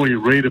then the more you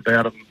read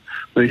about it,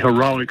 the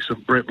heroics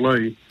of Brett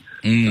Lee,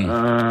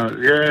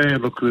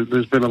 look,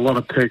 there's been a lot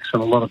of texts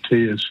and a lot of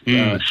tears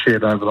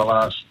shed over the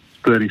last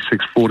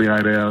 36, 48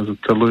 hours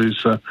to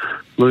lose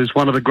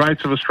one of the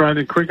greats of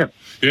Australian cricket.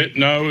 Yeah,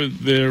 no,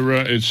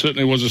 it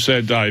certainly was a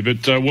sad day,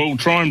 but we'll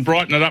try and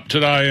brighten it up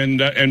today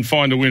and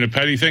find a winner.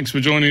 Paddy, thanks for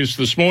joining us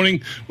this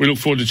morning. We look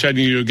forward to chatting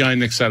to you again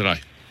next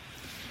Saturday.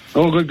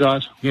 All good,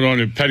 guys. Good on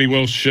you. Paddy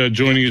Welsh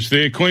joining us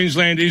there.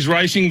 Queensland is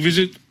racing.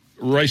 Visit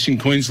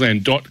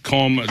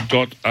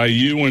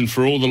racingqueensland.com.au, and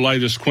for all the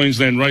latest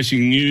Queensland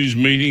racing news,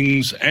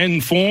 meetings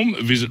and form,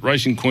 visit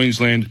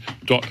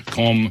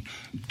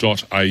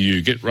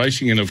racingqueensland.com.au. Get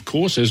racing, and of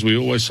course, as we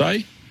always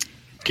say,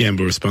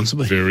 gamble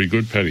responsibly. Very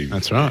good, Paddy.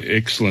 That's right.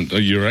 Excellent.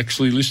 You're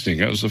actually listening.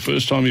 That was the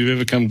first time you've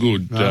ever come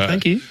good.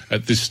 Thank you.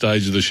 At this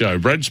stage of the show.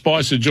 Brad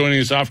Spicer joining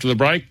us after the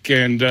break,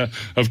 and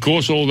of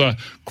course all the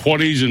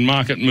quaddies and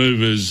market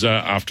movers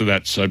after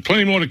that. So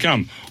plenty more to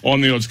come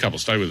on The Odds Couple.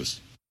 Stay with us.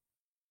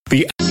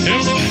 Three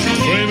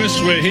of us,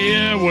 we're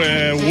here,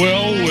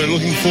 we're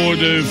looking forward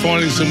to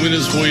finding some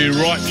winners for you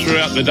right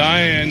throughout the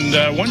day, and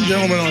one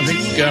gentleman I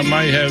think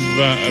may have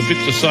a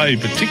bit to say,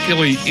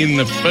 particularly in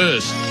the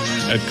first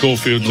at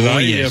Caulfield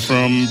today,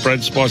 from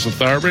Brad Spicer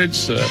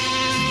Thoroughbreds, the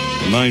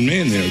main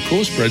man there, of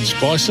course, Brad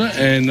Spicer,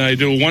 and they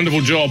do a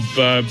wonderful job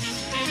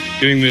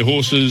getting their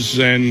horses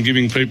and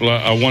giving people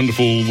a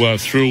wonderful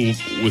thrill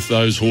with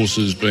those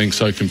horses being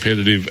so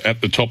competitive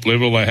at the top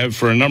level. They have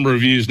for a number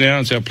of years now.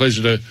 It's our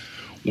pleasure to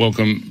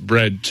welcome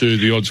Brad to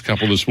The Odds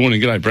Couple this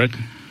morning. G'day, Brad.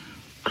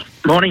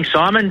 Morning,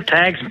 Simon,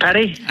 Tags and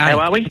Paddy. How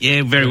are we?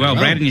 Yeah, very well,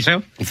 Brad. And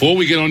yourself? Before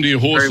we get on to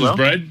your horses,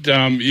 Brad,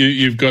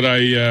 you've got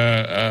a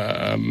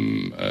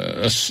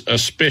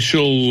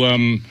special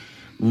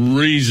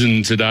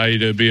reason today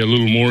to be a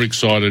little more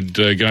excited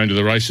going to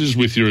the races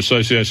with your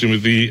association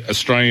with the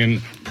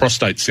Australian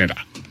Prostate Centre.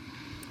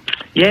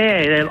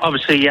 Yeah,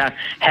 obviously,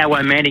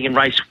 Howie Manning in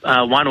race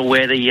 1 will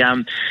wear the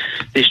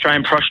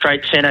Australian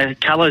Prostate Centre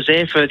colours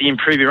there for the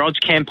Improve Your Odds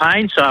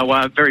campaign.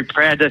 So very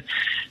proud to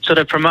sort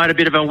of promote a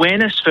bit of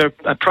awareness for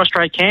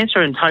prostate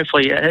cancer, and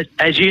hopefully,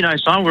 as you know,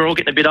 Simon, we're all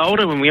getting a bit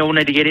older and we all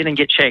need to get in and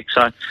get checked.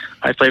 So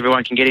hopefully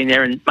everyone can get in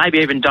there and maybe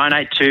even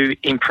donate to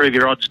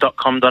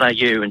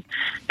improveyourodds.com.au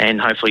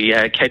and hopefully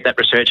keep that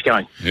research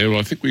going. Yeah, well,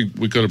 I think we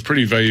got a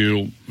pretty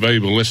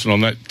valuable lesson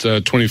on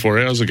that 24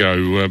 hours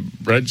ago,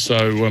 Brad.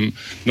 So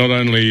not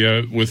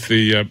only with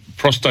the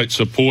prostate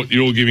support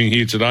you're giving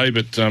here today,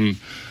 but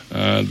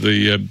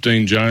the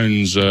Dean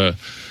Jones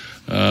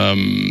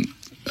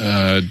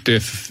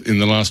death in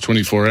the last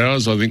 24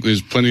 hours, I think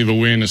there's plenty of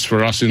awareness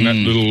for us in that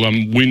little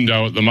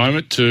window at the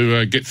moment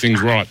to get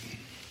things right.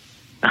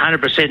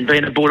 100%.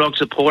 Being a Bulldog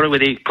supporter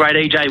with the great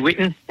EJ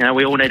Whitten,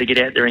 we all need to get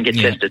out there and get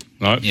tested.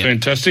 Right,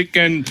 fantastic.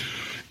 And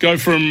go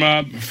from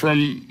our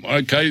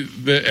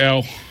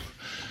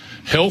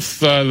health,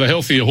 the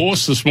healthier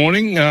horse this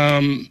morning,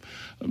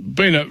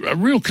 been a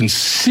real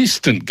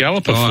consistent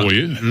galloper for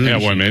you,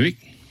 Howie Manning.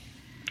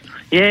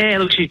 Yeah,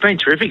 look, she's been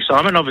terrific,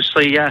 Simon.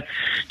 Obviously,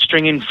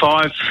 stringing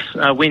 5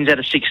 wins out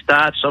of 6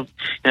 starts.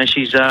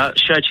 She's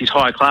showed she's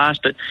high class,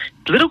 but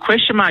the little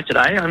question mark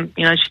today.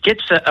 She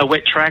gets a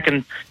wet track,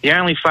 and the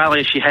only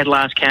failure she had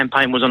last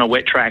campaign was on a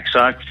wet track.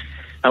 So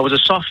it was a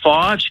soft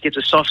 5. She gets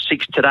a soft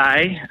 6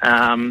 today.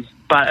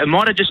 but it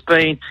might have just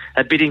been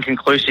a bit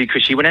inconclusive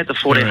because she went out the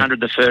 1400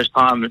 the first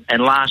time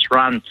and last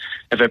run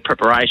of her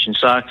preparation.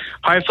 So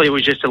hopefully it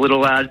was just a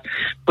little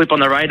blip on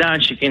the radar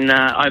and she can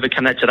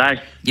overcome that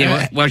today.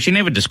 Yeah, well, she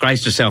never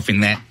disgraced herself in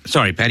that.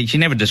 Sorry, Paddy, she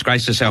never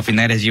disgraced herself in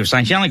that, as you were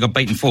saying. She only got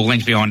beaten 4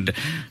 lengths behind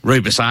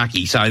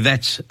Rubasaki, so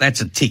that's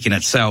a tick in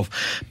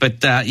itself. But,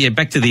 back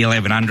to the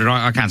 1100,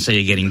 I can't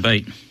see her getting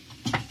beat.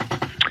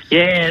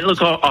 Yeah, look,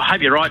 I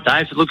hope you're right,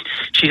 Dave. Look,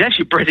 she's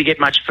actually bred to get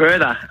much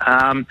further,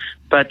 and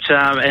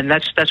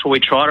that's what we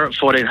tried her at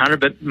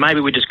 1400, but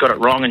maybe we just got it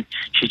wrong, and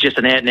she's just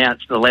an out-and-out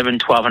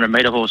 1200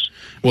 metre horse.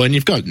 Well, and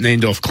you've got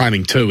Nandorf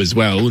claiming 2 as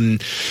well,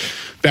 and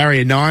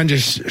barrier 9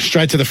 just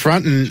straight to the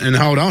front and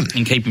hold on.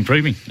 And keep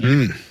improving.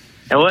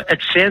 Well,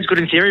 it sounds good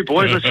in theory,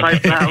 boys. Let's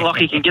hope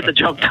Lockie can get the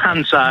job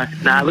done. So,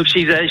 look,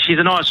 she's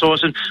a nice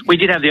horse, and we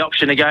did have the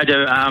option to go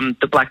to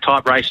the black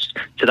type race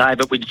today,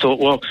 but we thought,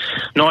 well,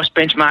 nice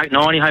benchmark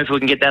 90. Hopefully we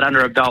can get that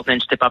under a belt and then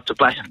step up to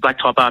black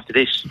type after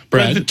this.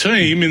 Brad? The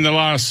team over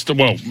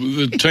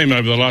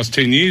the last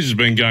 10 years has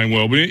been going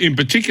well, but in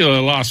particular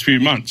the last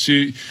few months,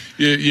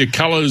 your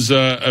colours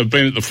have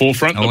been at the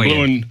forefront,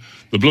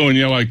 the blue and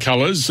yellow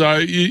colours.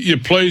 You're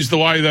pleased the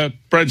way that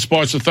Brad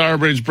Spicer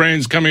Thoroughbreds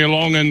brand's coming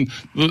along and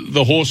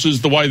the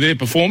horses, the way they're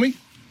performing?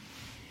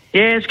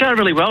 Yeah, it's going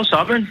really well,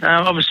 Simon.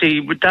 Obviously,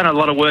 we've done a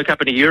lot of work up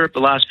into Europe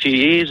the last few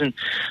years and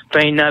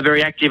been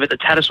very active at the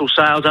Tattersall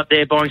sales up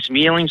there, buying some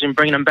yearlings and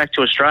bringing them back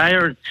to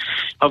Australia. And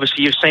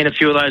obviously, you've seen a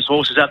few of those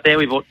horses up there.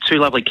 We bought 2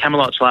 lovely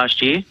Camelots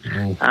last year.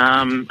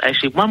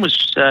 Actually, one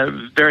was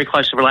very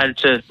closely related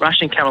to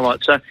Russian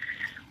Camelot. So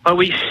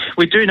we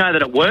do know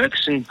that it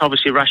works, and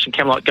obviously Russian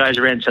Camelot goes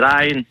around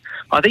today, and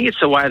I think it's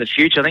the way of the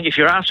future. I think if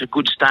you're after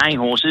good staying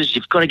horses,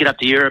 you've got to get up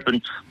to Europe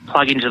and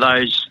plug into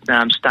those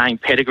staying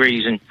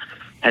pedigrees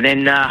and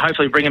then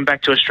hopefully bring them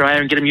back to Australia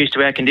and get them used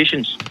to our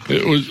conditions.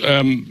 It was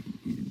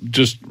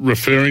just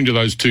referring to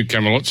those 2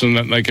 Camelots and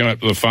that they came up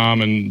to the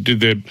farm and did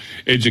their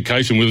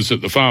education with us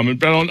at the farm.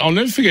 But I'll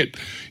never forget,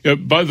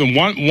 both of them.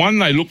 One,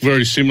 they look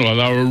very similar.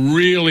 They were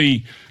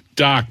really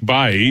dark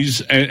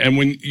bays, and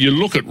when you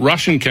look at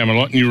Russian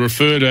Camelot and you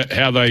refer to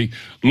how they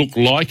look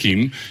like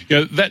him,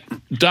 that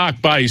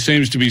dark bay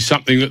seems to be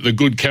something that the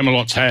good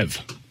Camelots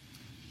have.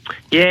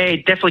 Yeah, he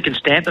definitely can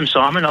stamp them,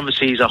 Simon.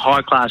 Obviously, he's a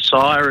high-class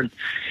sire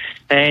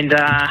and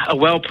a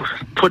well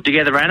put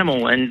together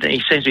animal, and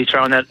he seems to be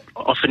throwing that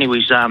off into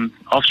his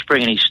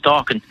offspring and his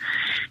stock. And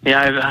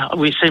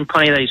we've seen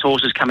plenty of these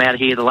horses come out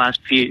here the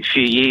last few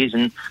years,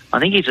 and I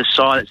think he's a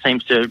sire that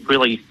seems to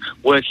really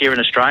work here in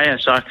Australia.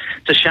 So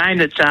it's a shame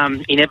that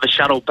he never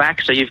shuttled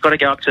back. So you've got to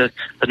go up to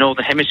the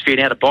Northern Hemisphere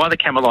now to buy the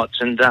Camelots,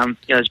 and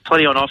there's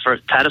plenty on offer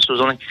at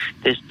Tattersalls. I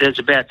think there's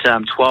about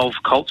 12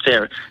 colts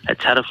there at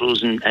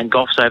Tattersalls and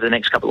Goffs over the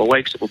next couple of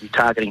weeks that we'll be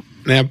targeting.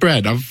 Now,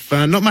 Brad,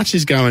 not much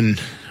is going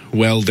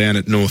well down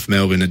at North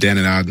Melbourne or down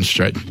at Arden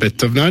Street,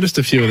 but I've noticed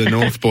a few of the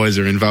North boys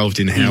are involved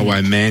in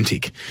Howway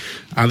Mantic.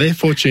 Are their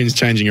fortunes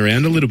changing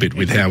around a little bit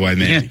with Howway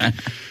Mantic?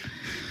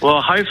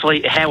 Well,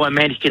 hopefully Howway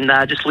Mantic can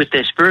just lift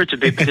their spirits a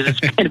bit, because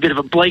it's been a bit of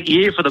a bleak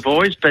year for the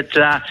boys. But,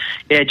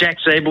 Jack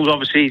Siebel,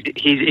 obviously,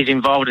 he's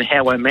involved in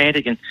Howway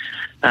Mantic, and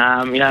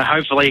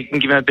hopefully he can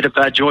give him a bit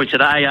of joy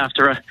today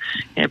after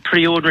a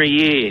pretty ordinary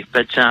year.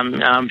 But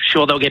I'm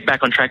sure they'll get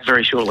back on track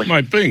very shortly.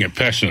 Mate, being a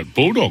passionate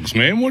Bulldogs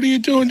man, what are you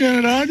doing down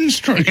at Arden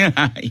Street?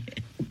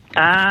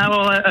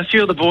 Well, a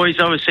few of the boys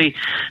obviously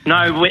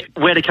know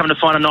where to come to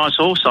find a nice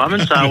horse,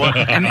 Simon. So,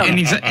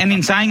 and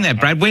in saying that,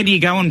 Brad, where do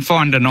you go and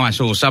find a nice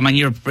horse? I mean,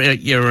 you're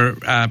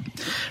a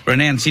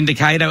renowned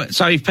syndicator.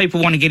 So if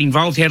people want to get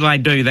involved, how do they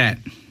do that?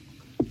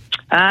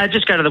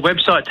 Just go to the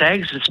website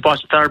tags at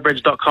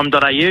spicerthoroughbreds.com.au,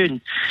 and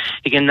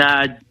you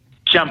can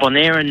jump on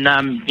there and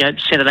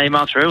send an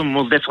email through, and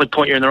we'll definitely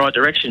point you in the right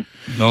direction.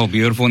 Oh,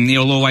 beautiful! And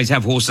you'll always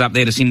have horses up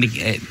there to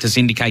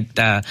syndicate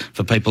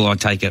for people, I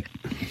take it.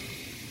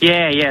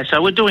 Yeah.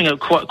 So we're doing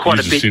quite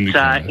a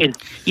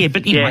bit.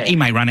 But he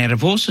may run out of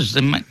horses.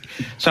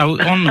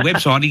 So on the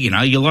website,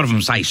 a lot of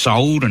them say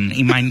sold, and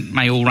he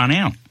may all run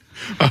out.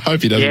 I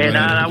hope he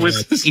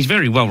doesn't. He's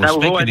very well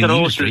respected in the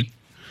industry.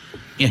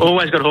 Yeah.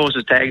 Always got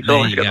horses tags.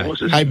 Always got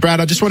horses. Hey, Brad,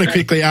 I just want to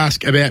quickly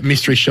ask about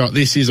Mystery Shot.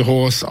 This is a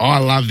horse. I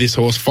love this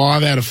horse.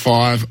 5 out of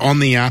 5 on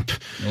the up.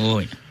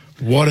 Oh.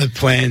 What are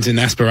plans and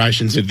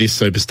aspirations of this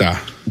superstar?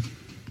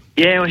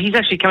 Yeah, well, he's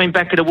actually coming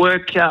back to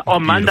work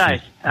on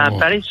Monday,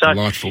 Paddy. So,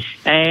 delightful.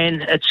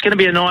 And it's going to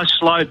be a nice,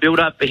 slow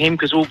build-up for him,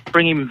 because we'll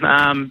bring him,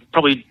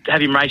 probably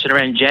have him racing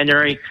around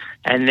January,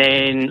 and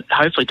then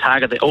hopefully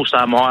target the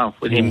All-Star Mile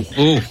with him,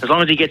 as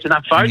long as he gets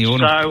enough votes.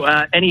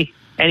 So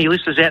any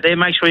listeners out there,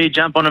 make sure you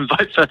jump on and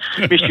vote for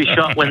Mystery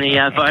Shot when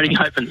the voting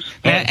opens.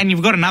 And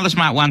you've got another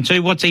smart one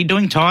too. What's he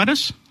doing,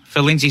 Titus,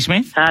 for Lindsay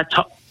Smith?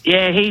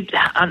 He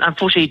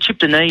unfortunately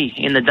chipped a knee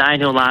in the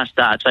Danehill last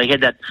start, so he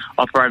had that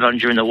operated on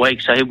during the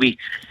week. So he'll be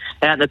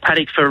out in the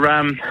paddock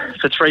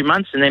for 3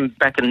 months and then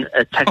back and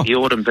attack the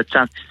autumn. But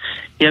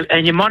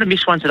and you might have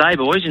missed one today,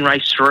 boys. In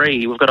race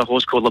 3, we've got a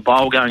horse called La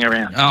Bowl going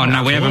around. Oh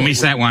no, we haven't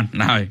missed that one.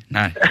 No.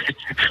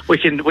 we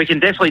can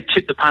definitely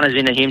tip the punters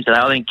into him today.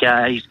 I think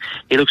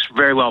he looks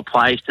very well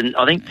placed, and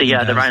I think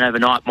the rain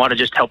overnight might have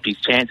just helped his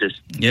chances.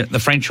 Yeah, the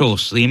French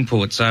horse, the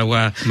import. So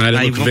made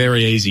it look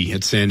very easy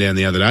at Sandown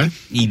the other day.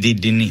 He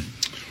did, didn't he?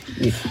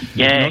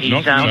 Yeah,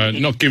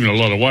 not giving a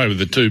lot away with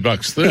the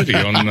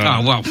 $2.30 on.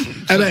 Oh well.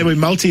 How about we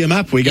multi them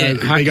up? We go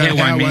how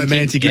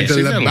romantic into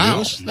the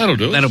bowl. That'll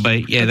do it. That'll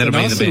be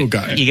nice the little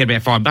best. go. You get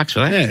about $5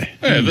 for that.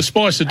 Yeah, the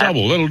spice of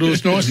double. That'll do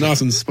us nice.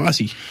 Nice and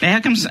spicy. Now,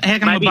 how come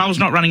the bowl's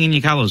not running in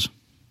your colours?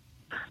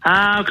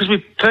 Because we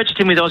purchased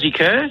him with Aussie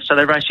Kerr, so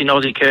they raced in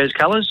Aussie Kerr's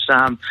colours,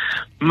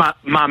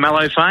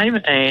 Marmello fame,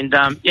 and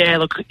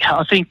look,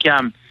 I think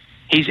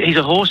he's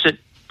a horse that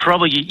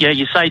probably,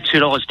 you say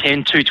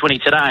 $2.10,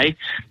 $2.20 today,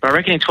 but I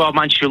reckon in 12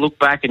 months you'll look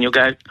back and you'll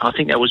go, I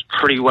think that was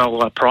pretty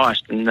well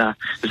priced and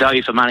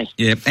value for money.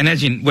 Yeah, and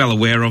as you're well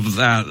aware of,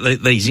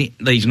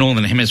 these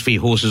Northern Hemisphere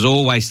horses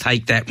always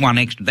take that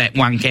one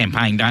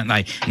campaign, don't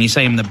they? And you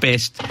see them the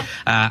best.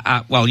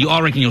 I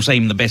reckon you'll see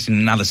them the best in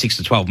another 6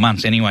 to 12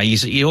 months anyway.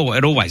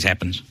 It always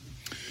happens.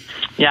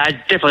 Yeah,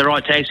 definitely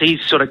right, Tags.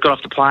 He's sort of got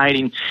off the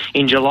plane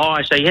in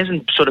July, so he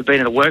hasn't sort of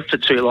been at work for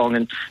too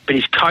long. But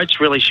his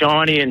coat's really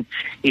shiny and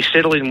he's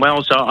settled in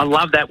well. So I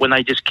love that when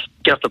they just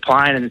get off the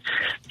plane and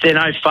they're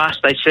no fuss.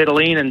 They settle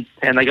in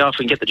and they go off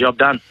and get the job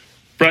done.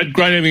 Brad,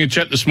 great having a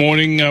chat this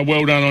morning.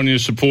 Well done on your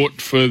support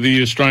for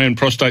the Australian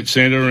Prostate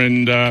Centre.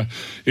 And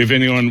if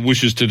anyone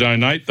wishes to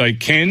donate, they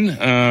can.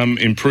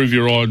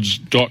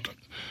 ImproveYourOdds.com.au.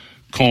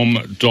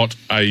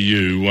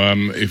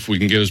 If we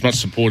can get as much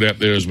support out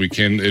there as we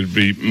can, it'd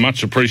be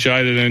much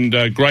appreciated,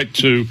 and great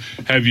to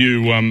have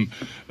you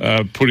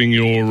putting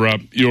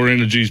your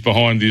energies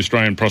behind the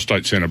Australian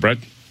Prostate Centre, Brad.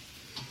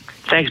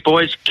 Thanks,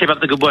 boys. Keep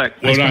up the good work.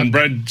 Well done.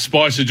 Brad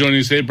Spicer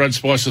joining us there. Brad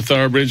Spicer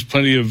Thoroughbreds.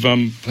 Plenty of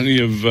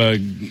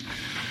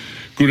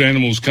good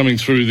animals coming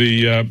through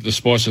the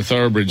Spicer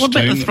Thoroughbreds team.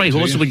 What about the the 3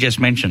 horses we just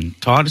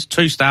mentioned? Titus,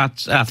 3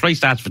 starts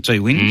for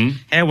 2 wins. Mm-hmm.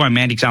 How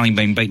Romantic's only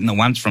been beaten the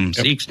once from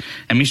 6,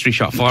 and Mystery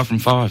Shot 5 from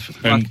 5.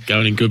 And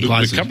going in good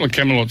places. The couple of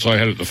Camelots I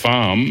had at the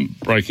farm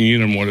breaking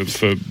in and whatever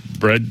for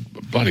Brad,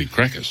 bloody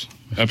crackers.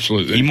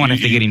 Absolutely. You might have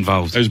to get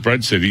involved. As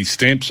Brad said, he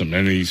stamps them,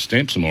 and he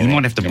stamps them all You right.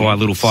 might have to buy a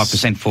little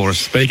 5% for us.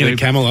 Speaking of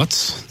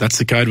Camelots, that's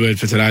the code word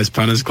for today's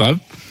Punters Club.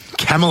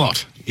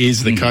 Camelot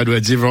is the code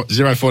word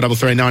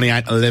 0433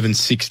 98 11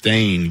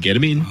 16. Get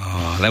them in.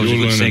 Oh, that was a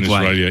good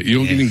segue.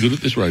 You're getting good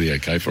at this radio,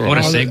 Kate. What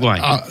a segue.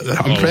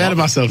 I'm proud of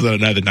myself that I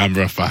know the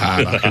number off by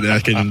heart. I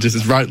can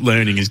just rote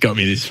learning has got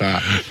me this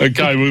far.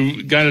 Okay,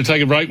 we're going to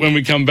take a break. When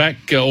we come back,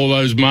 all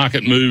those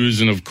market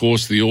movers and, of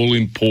course, the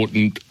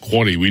all-important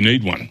quaddie. We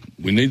need one.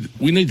 We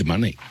need the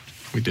money.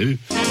 We do.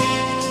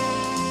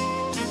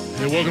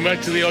 Yeah, welcome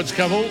back to the Odds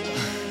Couple.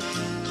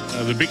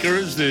 The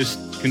bickerers, they're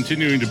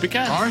continuing to bicker.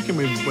 I reckon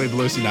we've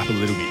loosened up a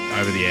little bit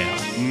over the hour.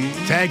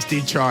 Tags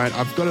did try it.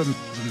 I've got a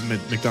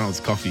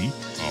McDonald's coffee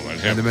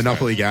and the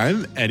Monopoly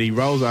game, and he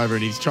rolls over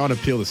and he's trying to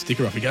peel the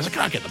sticker off. He goes, I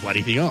can't get the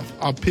bloody thing off.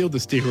 I peeled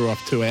the sticker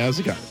off 2 hours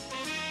ago.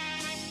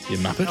 You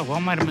muppet. Oh, well, I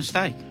made a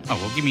mistake. Oh,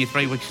 well, give me a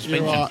 3-week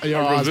suspension.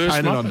 Your eyes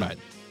painted on, mate.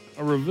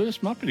 A reverse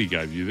muppet he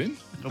gave you then?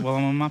 Well,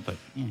 I'm a muppet,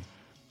 yeah.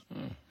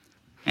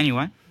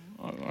 Anyway.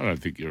 I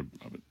don't think you're a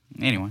muppet.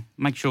 Anyway,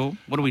 make sure.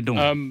 What are we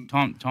doing?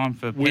 Time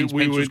for pens,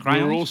 pencils,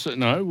 crayons?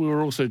 We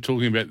were also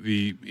talking about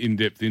the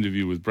in-depth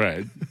interview with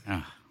Brad.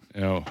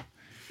 Now,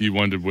 you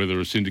wondered whether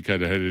a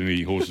syndicator had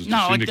any horses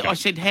to syndicate. I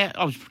said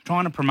I was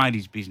trying to promote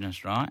his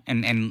business, right?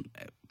 And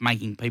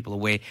making people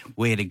aware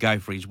where to go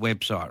for his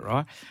website,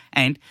 right?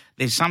 And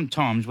there's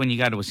sometimes when you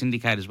go to a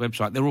syndicator's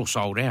website, they're all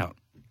sold out.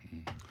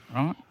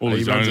 Right? All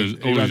his owners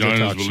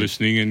were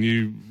listening, and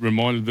you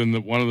reminded them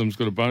that one of them's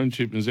got a bone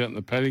chip and is out in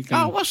the paddock.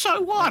 Oh, well,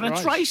 so what?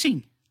 It's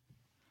racing.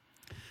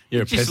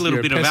 You're just a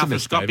little bit of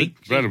arthroscopic.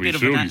 Brad will be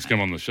thrilled he's come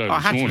on the show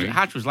this morning.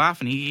 Hutch was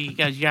laughing. He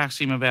goes, you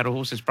asked him about a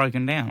horse that's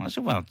broken down. I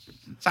said, well,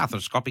 it's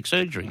arthroscopic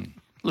surgery.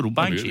 Little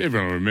bone chip.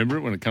 Everyone will remember it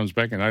when it comes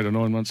back in 8 or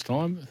 9 months'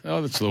 time.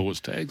 Oh, that's the horse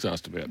Tags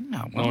asked about.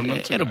 No, well,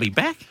 it'll be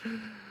back.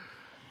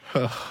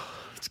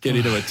 Let's get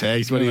into it,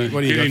 Tags. What do you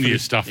get into your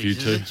stuff, you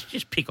two?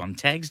 Just pick on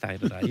Tags Day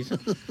today,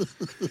 isn't it?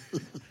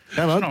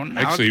 Come on.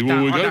 Actually,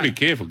 we've got to be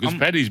careful because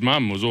Paddy's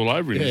mum was all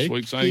over him this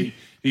week saying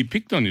he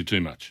picked on you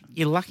too much.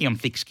 You're lucky I'm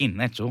thick-skinned,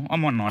 that's all. I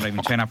might not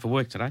even turn up for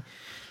work today.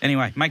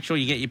 Anyway, make sure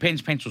you get your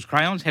pens, pencils,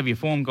 crayons, have your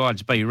form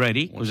guides be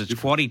ready because it's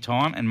quaddie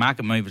time and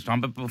market movers time.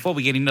 But before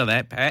we get into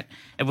that, Pat,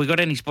 have we got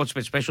any sports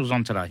bet specials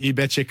on today? You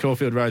betcha.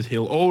 Caulfield Rose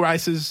Hill. All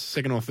races,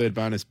 second or third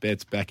bonus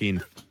bets back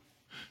in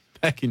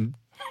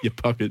your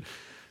pocket.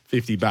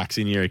 $50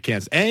 in your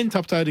accounts. And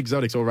Top Toed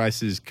Exotics, all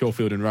races,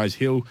 Caulfield and Rose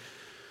Hill.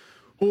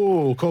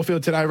 Oh,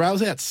 Caulfield today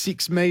rails out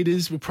 6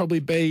 metres. Will probably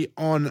be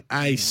on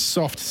a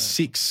soft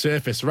 6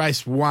 surface.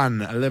 Race 1,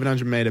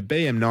 1100 metre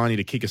BM90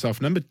 to kick us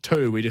off. Number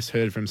 2, we just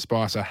heard from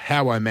Spicer.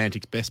 How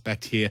Romantic's best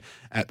backed here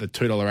at the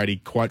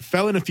 $2.80 quote.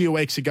 Fell in a few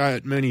weeks ago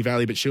at Moonee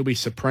Valley, but she'll be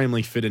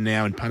supremely fitter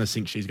now. And punters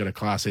think she's got a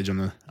class edge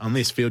on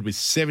this field with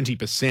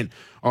 70%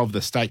 of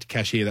the staked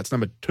cash here. That's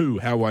number 2,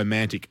 How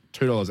Romantic,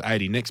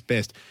 $2.80. Next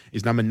best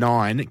is number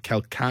 9,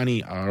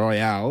 Calcani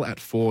Royale at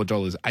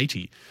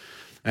 $4.80.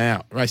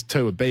 Now, race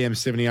 2, a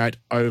BM78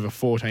 over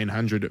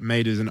 1,400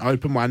 metres, an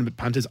open one, but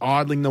punters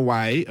idling the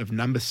way of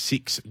number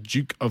 6,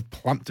 Duke of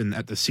Plumpton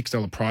at the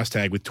 $6 price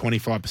tag with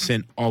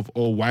 25% of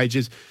all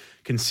wagers.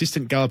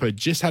 Consistent galloper,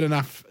 just had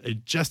enough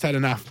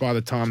by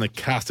the time the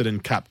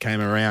Casterton Cup came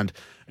around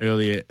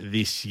earlier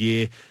this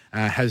year.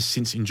 Has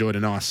since enjoyed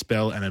a nice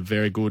spell and a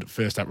very good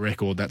first up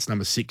record. That's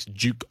number 6,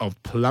 Duke of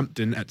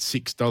Plumpton at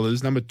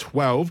 $6. Number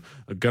 12,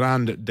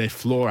 Grande de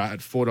Flora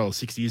at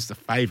 $4.60 is the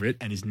favourite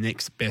and is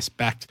next best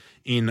backed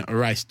in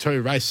race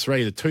 2. Race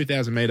 3, the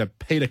 2,000 metre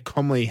Peter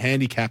Comley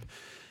handicap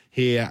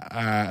here,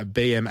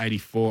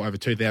 BM84 over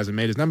 2,000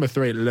 metres. Number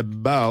 3, Le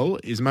Beau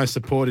is most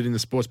supported in the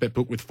Sportsbet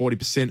book with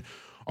 40%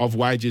 of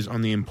wagers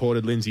on the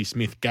imported Lindsay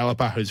Smith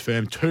galloper, who's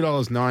firmed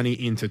 $2.90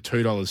 into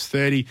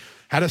 $2.30.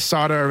 Had a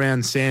cider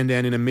around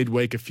Sandown in a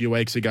midweek a few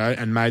weeks ago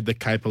and made the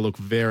caper look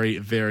very,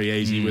 very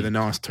easy with a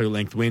nice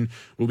 2-length win.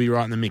 We'll be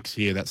right in the mix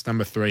here. That's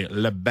number 3,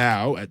 Le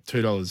Beau at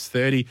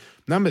 $2.30.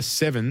 Number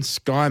 7,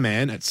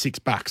 Skyman at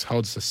 $6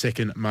 holds the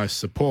second most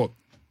support.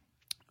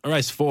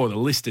 Race 4, the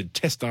listed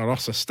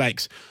Testarossa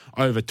Stakes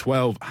over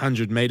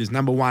 1,200 metres.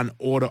 Number 1,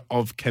 Order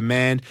of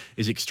Command,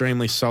 is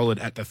extremely solid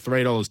at the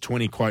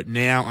 $3.20 quote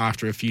now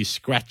after a few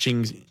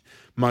scratchings,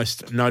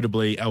 most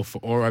notably Alpha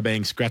Oro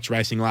being scratch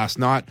racing last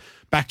night.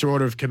 Back to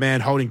Order of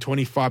Command, holding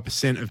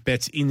 25% of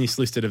bets in this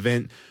listed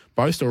event.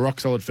 Boast a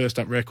rock-solid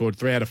first-up record,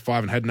 3 out of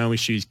 5, and had no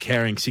issues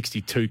carrying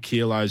 62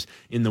 kilos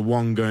in the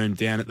Wongoon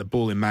down at the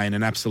Bull in May in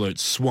an absolute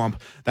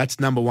swamp. That's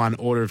number 1,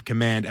 Order of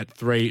Command at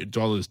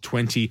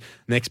 $3.20.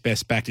 Next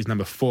best backed is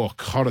number 4,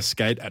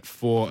 Cotterskate at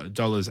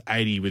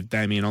 $4.80 with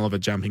Damien Oliver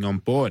jumping on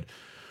board.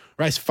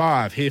 Race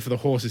 5, here for the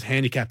horses,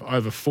 handicap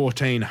over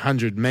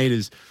 1,400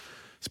 metres.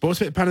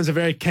 Sportsbet punters are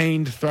very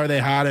keen to throw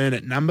their hard-earned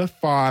at number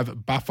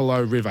 5,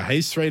 Buffalo River.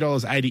 He's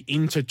 $3.80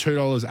 into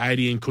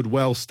 $2.80 and could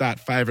well start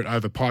favourite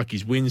over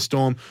Pikey's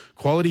Windstorm.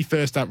 Quality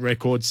first-up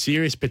record,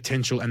 serious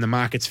potential, and the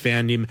market's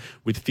found him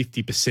with over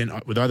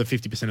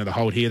 50% of the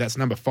hold here. That's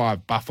number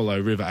 5,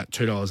 Buffalo River at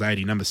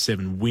 $2.80. Number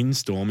 7,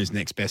 Windstorm is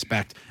next best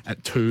backed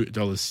at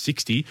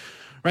 $2.60.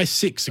 Race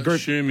 6, a group...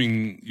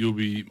 Assuming you'll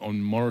be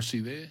on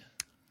Morrissey there?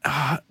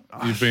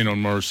 You've been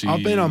on Morrissey.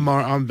 I've been on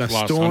I'm a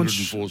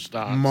staunch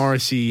starts.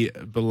 Morrissey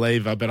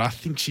believer, but I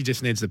think she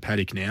just needs the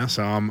paddock now,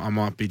 so I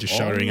might be just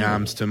shouldering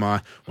arms to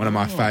one of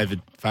my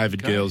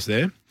favoured girls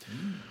there.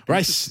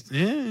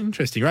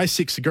 Interesting. Race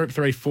 6, Group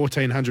 3,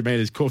 1,400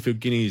 metres, Caulfield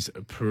Guineas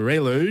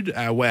Prelude.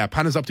 Wow,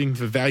 punters opting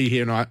for value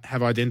here, and I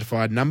have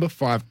identified number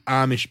 5,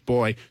 Amish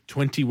Boy,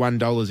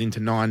 $21 into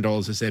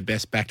 $9 as their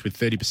best backed with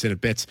 30% of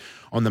bets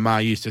on the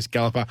Mar Eustace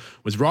galloper.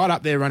 Was right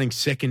up there running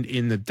second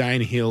in the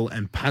Dane Hill,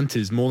 and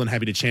punters more than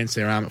happy to chance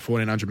their arm at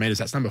 1,400 metres.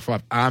 That's number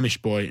 5, Amish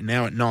Boy,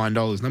 now at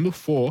 $9. Number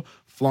 4,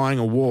 Flying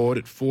Award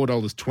at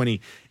 $4.20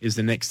 is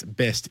the next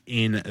best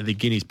in the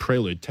Guineas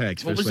Prelude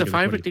tags. What was the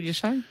favourite, did you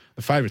say?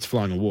 The favourite's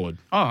Flying Award.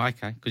 Oh,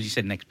 okay, because you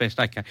said next best.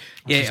 Okay.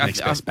 Yeah,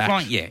 next best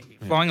back.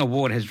 Flying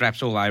Award has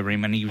wraps all over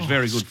him, and he was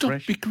very good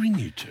fresh. Stop bickering,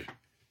 you two.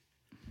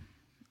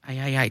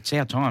 Hey, it's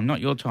our time, not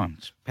your time.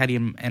 It's Paddy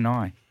and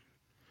I.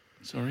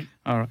 Sorry?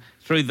 All right.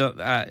 Through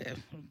the...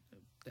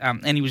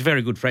 and he was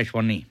very good fresh,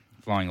 wasn't he?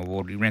 Flying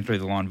Award. He ran through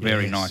the line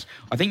very nice.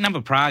 I think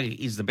number Prague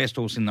is the best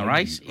horse in the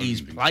race.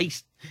 He's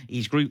placed.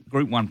 He's Group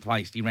 1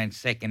 placed. He ran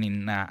second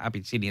in up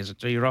in Sydney as a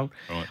 2-year-old.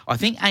 Right. I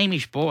think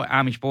Amish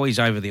Boy is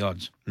over the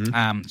odds.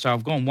 So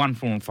I've gone 1,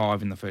 4 and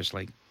 5 in the first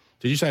league.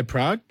 Did you say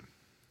Prague?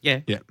 Yeah.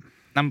 Yeah.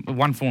 Number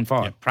 1, 4 and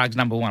 5. Yep. Prague's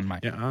number 1, mate.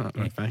 Yeah,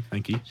 okay,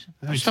 thank you.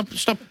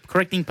 Stop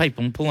correcting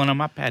people and pulling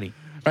them up, Paddy.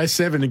 Race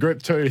 7,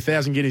 Group 2,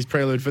 1,000 Guineas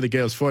Prelude for the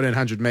girls,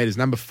 1,400 metres.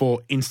 Number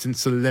 4, Instant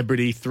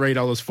Celebrity,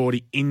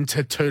 $3.40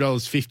 into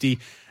 $2.50.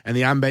 And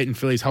the unbeaten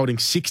fillies holding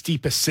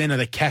 60% of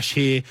the cash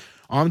here.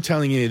 I'm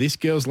telling you, this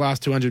girl's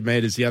last 200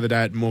 metres the other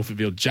day at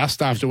Morphettville,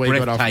 just after we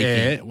got off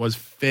air, was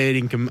fair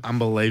income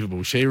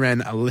unbelievable. She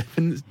ran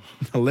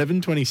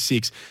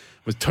 11.26,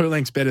 was 2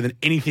 lengths better than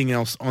anything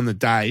else on the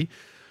day.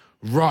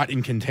 Right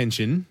in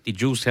contention. Did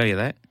Jules tell you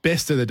that?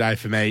 Best of the day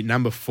for me,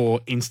 number 4,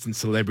 Instant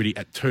Celebrity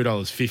at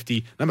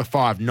 $2.50. Number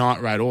 5,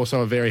 Night Raid,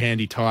 also a very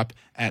handy type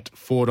at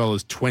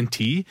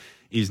 $4.20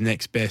 is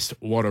next best.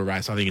 What a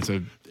race. I think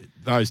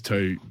those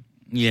two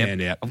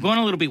stand out. I've gone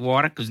a little bit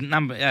wider because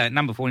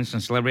number 4,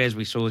 Instant Celebrity, as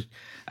we saw,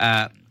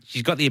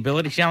 she's got the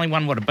ability. She only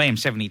won, a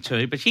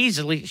BM72, but she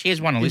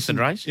has won a listed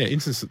race. Yeah,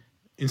 Instant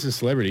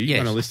Celebrity,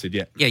 won a listed,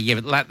 yeah.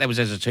 Yeah, but that was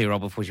as a 2-year-old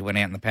before she went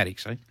out in the paddock,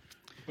 see?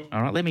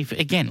 All right, let me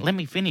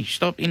finish.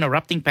 Stop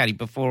interrupting, Paddy,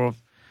 before I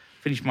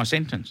finish my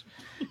sentence.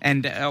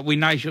 And we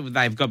know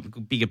they've got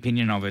a big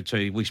opinion of her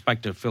too. We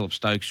spoke to Philip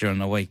Stokes during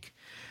the week.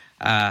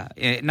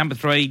 Number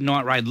 3,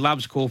 Night Raid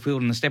loves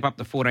Caulfield and the step up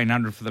to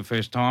 1,400 for the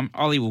first time.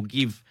 Ollie will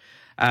give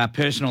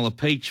Personal a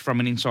peach from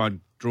an inside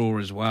draw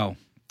as well.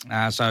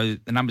 So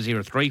the numbers here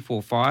are 3,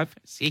 4, 5,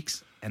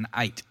 6 and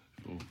 8.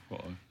 4,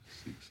 5,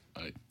 6,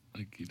 8.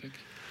 Okay.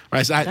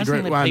 Race 8, Doesn't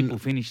Group let 1. people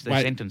finish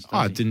their sentence, does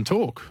I he? didn't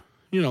talk.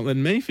 You're not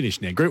letting me finish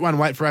now. Group 1,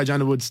 Weight for Age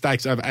Underwood,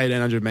 stakes over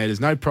 1,800 metres.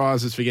 No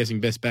prizes for guessing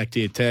best back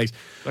tier tags.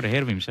 Got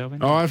ahead of himself,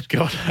 hasn't he? I've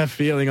got a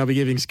feeling I'll be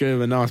giving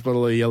Scoob a nice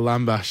bottle of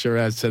Yalumba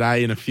Shiraz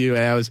today in a few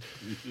hours.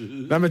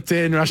 Number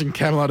 10, Russian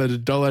Camelot at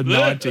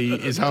 $1.90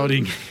 is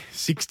holding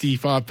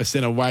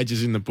 65% of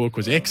wages in the book.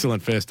 Was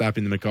excellent first up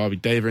in the Mackay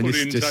Diva, and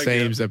this just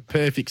seems a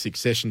perfect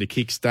succession to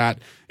kickstart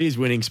his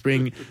winning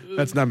spring.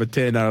 That's number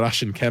 10,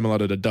 Russian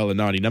Camelot at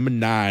 $1.90. Number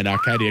 9,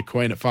 Arcadia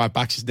Queen at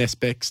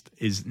 $5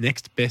 is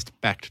next best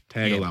backed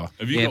tag or lower.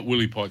 Have you got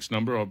Willie Pike's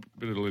number? I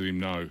better let him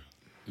know,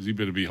 because he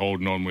better be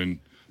holding on when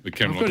the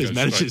Camelot I've got his goes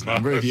manager's straight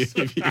number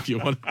past. if you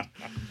want.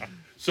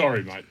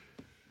 Sorry, mate.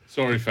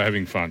 Sorry for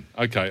having fun.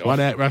 Okay. One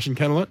out, Russian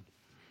Camelot.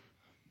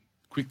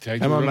 Quick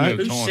tag. Come on, mate.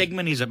 Whose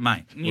segment is it,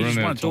 mate? You We're just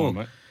running want to out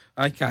talk.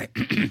 of time,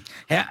 Okay.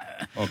 how,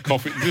 Oh,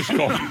 coffee. Just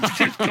coffee.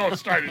 Just go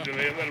straight into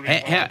there. That'll be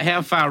fine.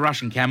 how far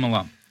Russian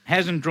Camelot?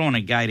 Hasn't drawn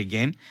a gate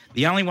again.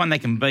 The only one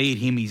that can beat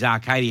him is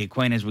Arcadia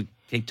Queen, as we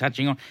keep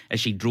touching on, as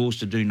she draws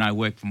to do no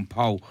work from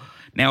pole.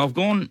 Now, I've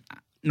gone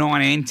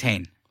 9 and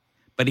 10,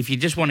 but if you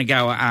just want to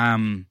go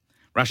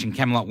Russian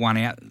Camelot 1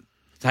 out,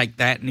 take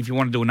that. And if you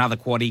want to do another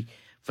quaddie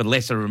for the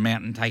lesser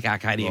amount and take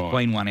Arcadia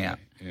Queen 1 out.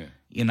 Yeah.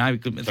 You know,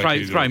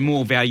 throw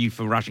more value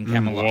for Russian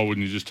Camelot. Why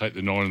wouldn't you just take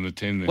the 9 and the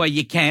 10 then? Well,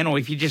 you can, or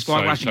if you just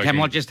like So Russian taking-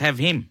 Camelot, just have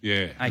him.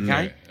 Yeah.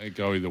 Okay. Yeah,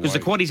 go either way. Because the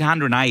quaddie's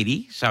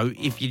 180, so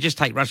if you just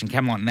take Russian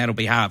Camelot, and that'll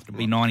be half, it'll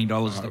be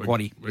 $90 the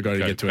quaddie. We've got to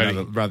Okay, get to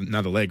Paddy.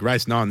 another leg.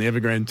 Race 9, the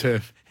Evergreen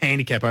Turf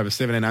handicap over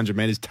 1,700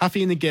 metres.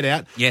 Tuffy in the get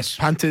out. Yes.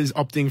 Punters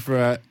opting for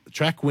a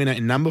track winner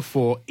in number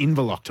 4,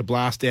 Inverloch, to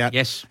blast out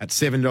Yes. at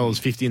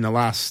 $7.50 in the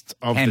last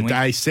of Can the win.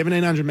 day.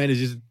 1,700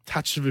 metres is a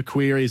touch of a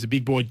query. As a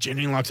big boy,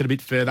 generally likes it a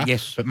bit further.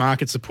 Yes. But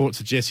market support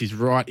suggests he's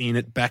right in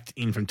it, backed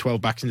in from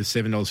 $12 into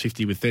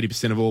 $7.50 with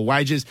 30% of all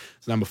wages.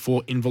 It's number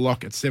 4,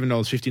 Inverloch at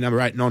 $7.50.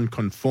 Number 8,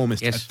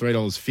 Nonconformist Yes. at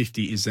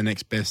 $3.50 is the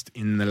next best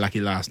in the lucky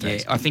last Yeah,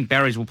 days. I think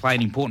barriers will play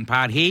an important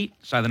part here.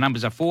 So the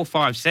numbers are 4,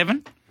 5,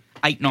 7,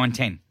 8, 9,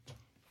 10.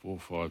 4,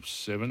 5,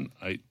 7,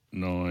 8,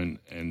 9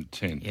 and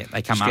 10. Yeah,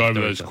 they come Let's go after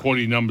over each those other.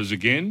 quaddie numbers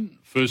again.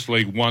 First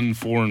leg 1,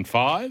 4 and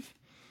 5.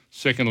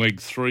 Second leg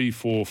 3,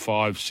 4,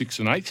 5, 6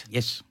 and 8.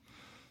 Yes.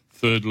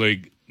 Third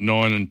leg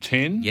 9 and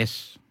 10.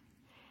 Yes.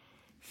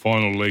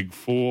 Final leg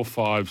 4,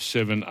 5,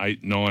 7,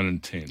 8, 9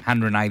 and 10.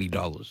 $180.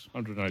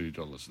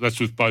 $180. That's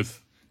with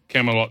both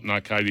Camelot and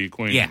Arcadia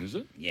Queen, Yeah. is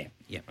it? Yeah.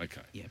 Yeah.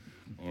 Okay. Yeah.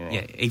 All right.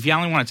 Yeah. If you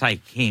only want to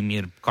take him,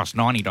 it'd cost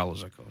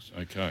 $90, of course.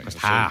 Okay. Cost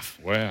So- half.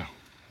 Wow. Yeah,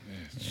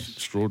 it's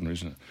extraudinary,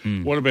 isn't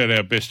it? What about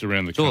our best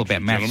around the It's all country,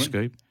 about maths,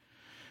 gentlemen? Scoop.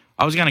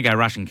 I was going to go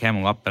Russian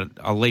Camelot, but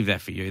I'll leave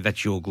that for you.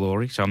 That's your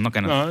glory, so I'm not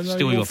going to No, steal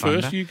you're your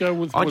thunder. first. You go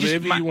with I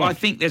whatever you want. I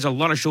think there's a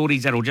lot of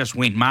shorties that'll just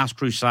win. Masked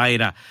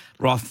Crusader,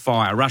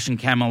 Rothfire, Russian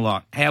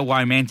Camelot, How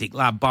Romantic,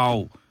 La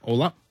Bowl.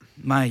 All up.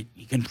 Mate,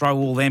 you can throw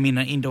all them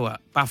into a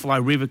Buffalo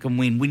River can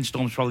win.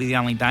 Windstorm's probably the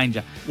only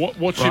danger. What's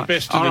your Right.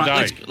 best of All the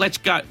right, day? Let's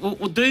go. We'll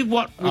do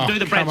what we'll Oh, do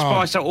the Brad come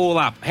on. Spicer all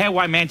up. How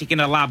Romantic in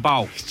a La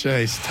Bowl.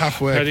 Jeez,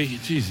 tough work. Paddy,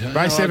 geez,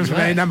 Race 7 for me.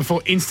 that. Number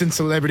 4, Instant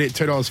Celebrity at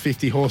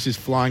 $2.50. Horses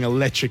flying,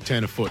 electric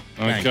turn of foot.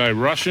 Bang. Okay,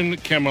 Russian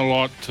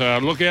Camelot.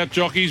 Look out,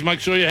 jockeys. Make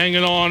sure you're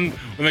hanging on.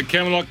 When the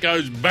Camelot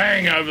goes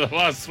bang over the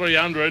last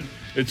 300,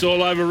 it's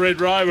all over Red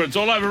Rover. It's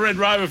all over Red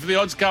Rover for the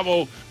odds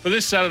couple for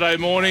this Saturday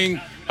morning.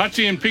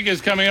 Hutchie and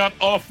Pickers coming up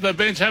off the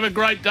bench. Have a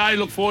great day.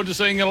 Look forward to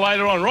seeing you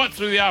later on, right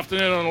through the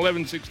afternoon on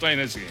 11:16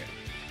 SEN.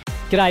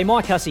 G'day,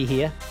 Mike Hussey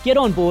here. Get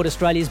on board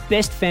Australia's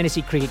best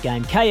fantasy cricket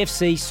game,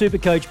 KFC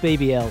Supercoach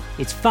BBL.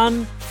 It's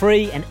fun,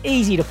 free and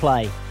easy to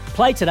play.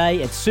 Play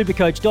today at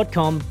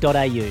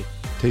supercoach.com.au.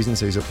 T's and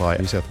C's apply.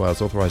 New South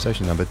Wales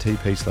authorisation number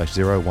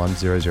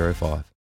TP/01005.